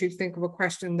in case you think of a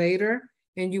question later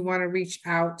and you want to reach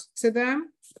out to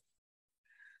them.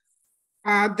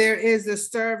 There is a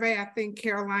survey. I think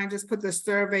Caroline just put the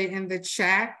survey in the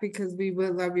chat because we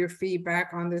would love your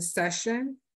feedback on this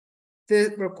session.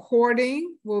 The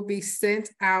recording will be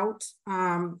sent out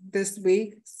this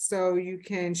week, so you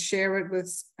can share it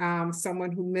with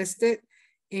someone who missed it.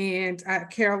 And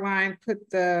Caroline put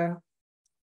the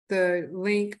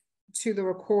link to the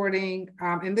recording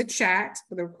in the chat,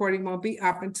 but the recording won't be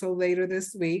up until later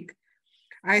this week.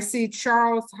 I see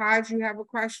Charles Hodge, you have a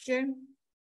question?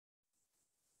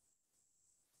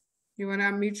 You want to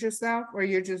unmute yourself or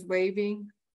you're just waving?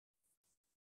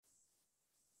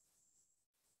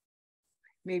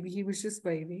 Maybe he was just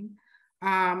waving.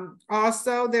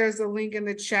 Also, there's a link in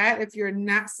the chat. If you're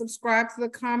not subscribed to the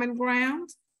Common Ground,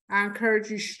 I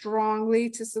encourage you strongly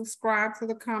to subscribe to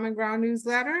the Common Ground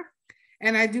newsletter.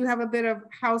 And I do have a bit of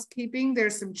housekeeping.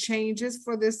 There's some changes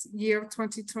for this year of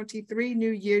 2023,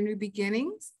 new year, new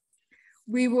beginnings.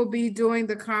 We will be doing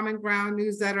the Common Ground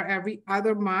newsletter every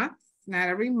other month, not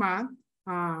every month.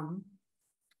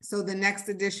 So the next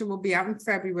edition will be out in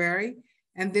February.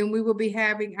 And then we will be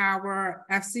having our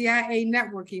FCIA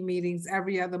networking meetings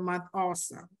every other month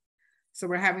also. So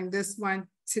we're having this one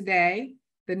today.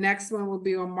 The next one will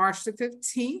be on March the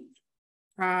 15th.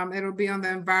 It'll be on the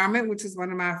environment, which is one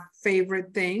of my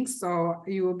favorite things. So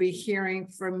you will be hearing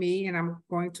from me, and I'm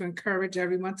going to encourage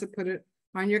everyone to put it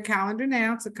on your calendar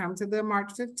now to come to the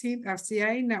March 15th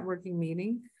FCIA networking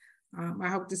meeting. I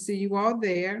hope to see you all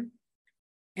there.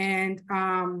 And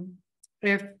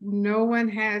if no one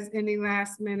has any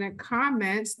last minute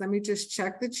comments, let me just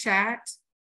check the chat.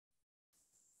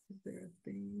 There are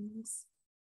things.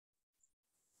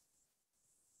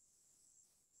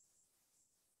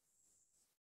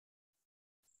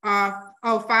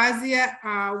 Fazia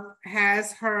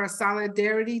has her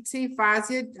solidarity tea.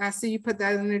 Fazia, I see you put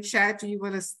that in the chat. Do you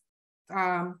want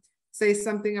to say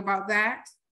something about that?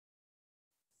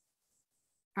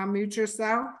 Unmute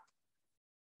yourself.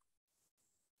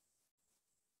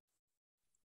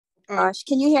 Gosh,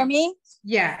 can you hear me?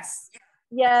 Yes.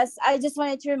 Yes, I just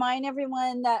wanted to remind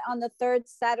everyone that on the third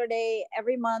Saturday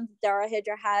every month, Dara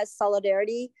Hydra has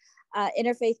Solidarity,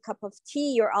 Interfaith Cup of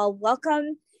Tea. You're all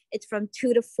welcome. It's from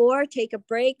 2 to 4. Take a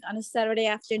break on a Saturday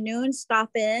afternoon,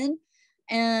 stop in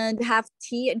and have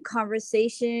tea and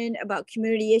conversation about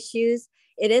community issues.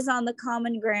 It is on the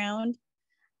common ground.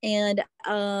 And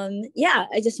yeah,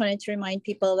 I just wanted to remind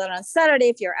people that on Saturday,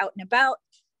 if you're out and about,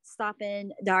 stop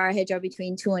in Dara Hydra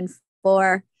between 2 and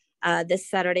 4. This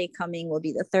Saturday coming will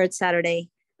be the third Saturday,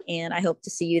 and I hope to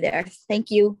see you there.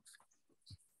 Thank you.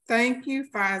 Thank you,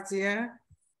 Fazia.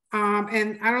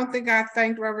 And I don't think I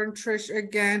thanked Reverend Trish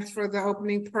again for the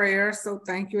opening prayer, so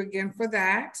thank you again for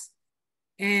that.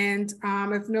 And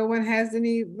if no one has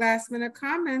any last minute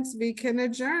comments, we can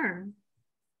adjourn.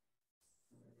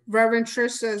 Reverend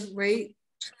Trish says, wait.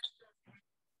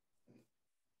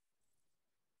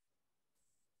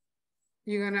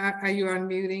 Are you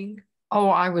unmuting? Oh,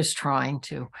 I was trying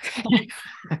to.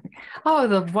 Oh,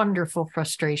 the wonderful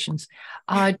frustrations.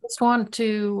 I just want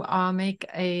to make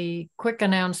a quick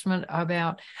announcement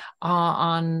about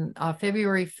on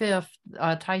February 5th,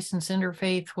 Tyson's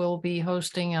Interfaith will be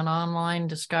hosting an online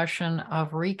discussion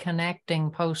of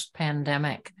reconnecting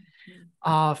post-pandemic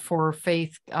for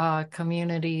faith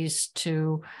communities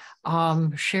to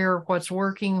share what's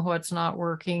working, what's not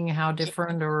working, how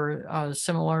different or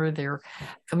similar their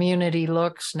community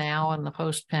looks now in the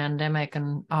post-pandemic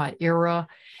and era,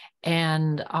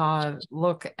 and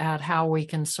look at how we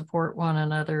can support one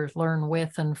another, learn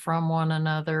with and from one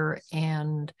another,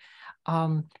 and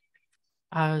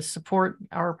support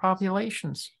our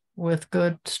populations with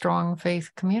good, strong faith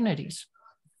communities.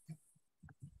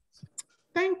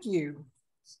 Thank you.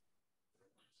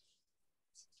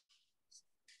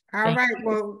 All right,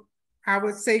 well, I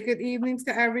would say good evening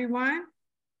to everyone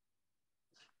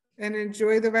and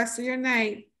enjoy the rest of your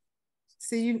night.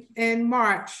 See you in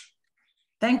March.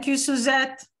 Thank you,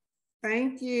 Suzette.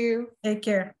 Thank you. Take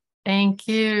care. Thank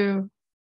you.